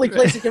it's the only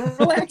place he can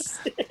relax.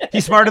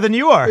 He's smarter than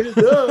you are.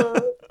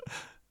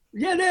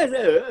 Yeah,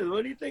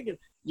 what are you thinking?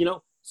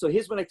 So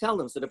here's what I tell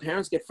them. So the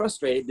parents get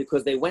frustrated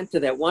because they went to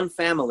that one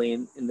family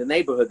in the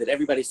neighborhood that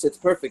everybody sits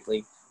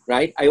perfectly,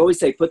 right? I always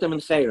say, put them in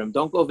chayrim.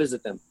 Don't go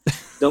visit them.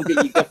 You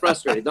get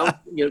frustrated. Don't,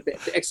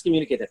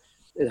 excommunicate them.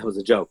 That was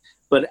a joke.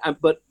 But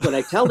what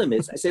I tell them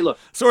is, I say, look.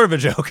 Sort of a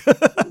joke.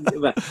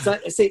 So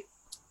I say,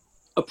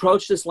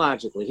 approach this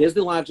logically. Here's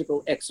the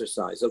logical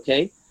exercise,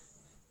 okay?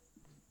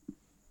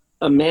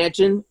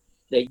 Imagine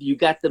that you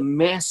got the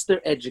master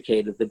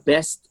educator, the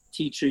best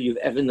teacher you've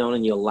ever known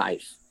in your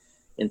life,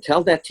 and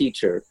tell that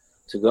teacher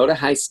to go to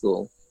high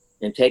school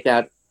and take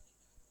out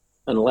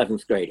an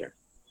 11th grader,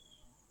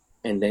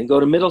 and then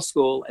go to middle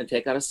school and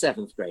take out a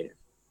 7th grader,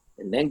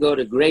 and then go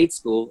to grade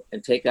school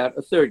and take out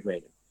a 3rd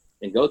grader,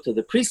 and go to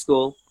the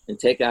preschool and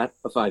take out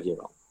a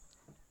 5-year-old.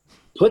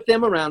 Put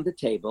them around the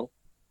table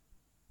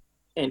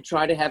and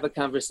try to have a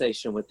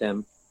conversation with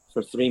them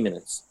for 3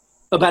 minutes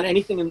about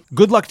anything.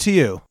 Good luck to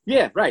you.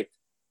 Yeah, right.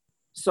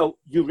 So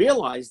you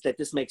realize that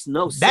this makes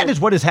no sense. That is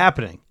what is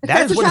happening.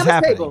 That is what is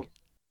happening. Table.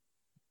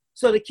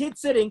 So the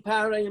kid's sitting,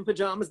 powder in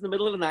pajamas in the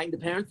middle of the night, and the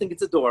parents think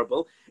it's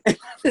adorable. And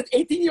the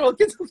 18-year-old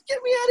kid says,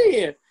 get me out of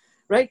here,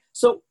 right?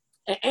 So,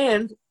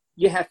 and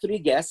you have 3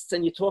 guests,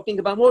 and you're talking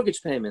about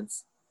mortgage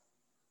payments.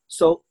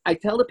 So I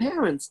tell the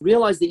parents,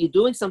 realize that you're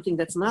doing something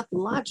that's not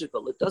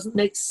logical. It doesn't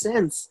make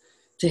sense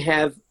to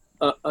have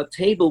a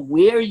table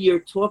where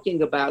you're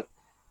talking about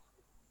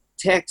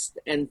text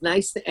and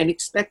nice and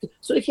expect.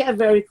 So if you have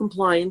very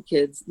compliant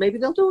kids, maybe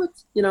they'll do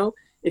it.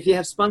 If you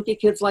have spunky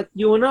kids like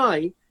you and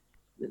I,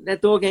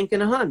 that dog ain't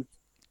gonna hunt.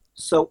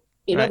 So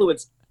in other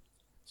words,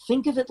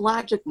 think of it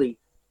logically.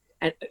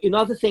 And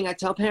another thing I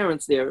tell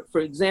parents there, for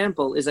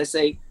example, is I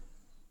say,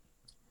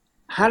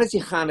 how does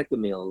your Hanukkah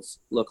meals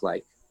look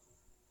like?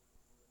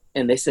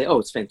 And they say, oh,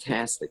 it's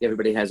fantastic.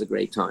 Everybody has a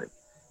great time.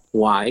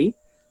 Why?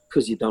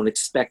 Because you don't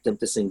expect them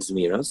to sing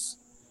Zmiros,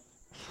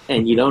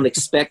 and you don't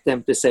expect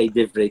them to say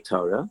Divrei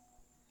Torah.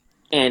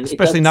 And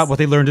especially not what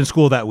they learned in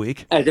school that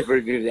week.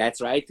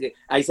 That's right.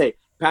 I say,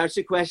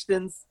 parsha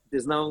questions,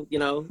 there's no, you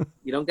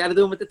don't got to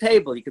do them at the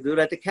table. You can do it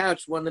at the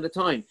couch one at a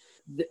time.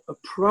 The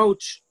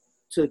approach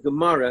to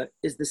Gemara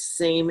is the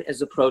same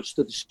as approach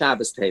to the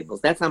Shabbos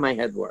tables. That's how my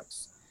head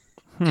works.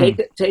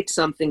 Take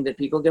something that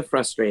people get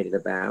frustrated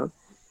about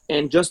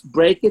and just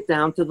break it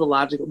down to the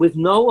logic with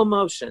no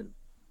emotion.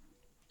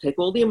 Take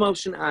all the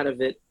emotion out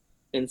of it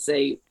and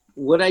say,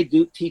 would I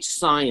teach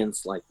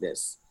science like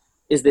this?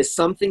 Is there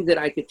something that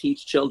I could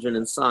teach children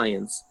in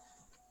science?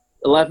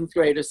 11th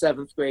grader,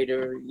 7th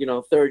grader,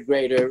 3rd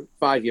grader,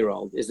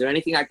 5-year-old. Is there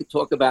anything I could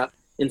talk about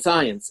in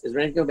science? Is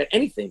there anything about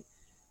anything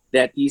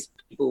that these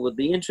people would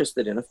be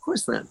interested in? Of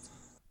course not.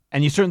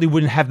 And you certainly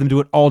wouldn't have them do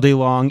it all day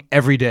long,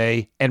 every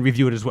day, and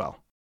review it as well.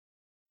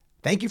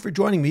 Thank you for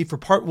joining me for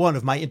part 1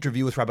 of my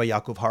interview with Rabbi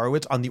Yakov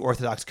Horowitz on the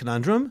Orthodox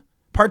Conundrum.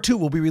 Part 2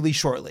 will be released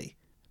shortly.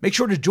 Make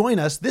sure to join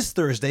us this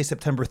Thursday,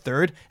 September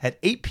 3rd at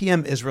 8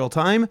 p.m. Israel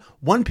time,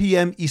 1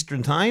 p.m.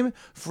 Eastern time,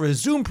 for a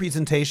Zoom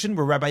presentation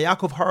where Rabbi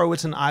Yakov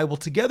Horowitz and I will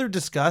together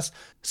discuss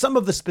some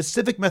of the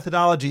specific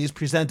methodologies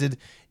presented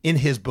in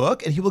his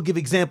book, and he will give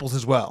examples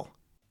as well.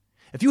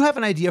 If you have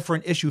an idea for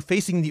an issue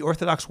facing the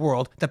Orthodox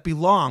world that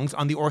belongs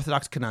on the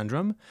Orthodox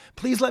Conundrum,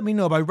 please let me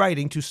know by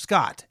writing to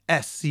Scott,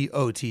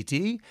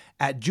 S-C-O-T-T,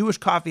 at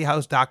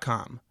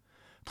jewishcoffeehouse.com.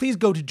 Please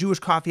go to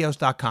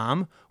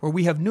jewishcoffeehouse.com, where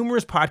we have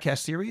numerous podcast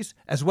series,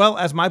 as well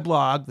as my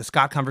blog, The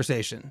Scott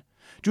Conversation.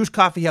 Jewish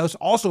Coffee House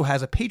also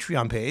has a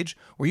Patreon page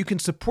where you can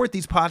support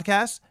these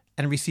podcasts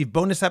and receive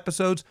bonus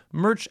episodes,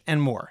 merch,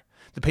 and more.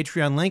 The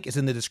Patreon link is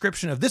in the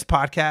description of this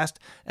podcast,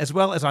 as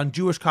well as on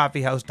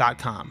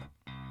jewishcoffeehouse.com.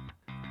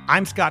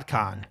 I'm Scott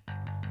Kahn.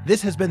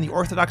 This has been the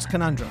Orthodox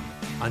Conundrum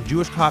on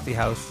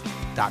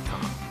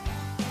jewishcoffeehouse.com.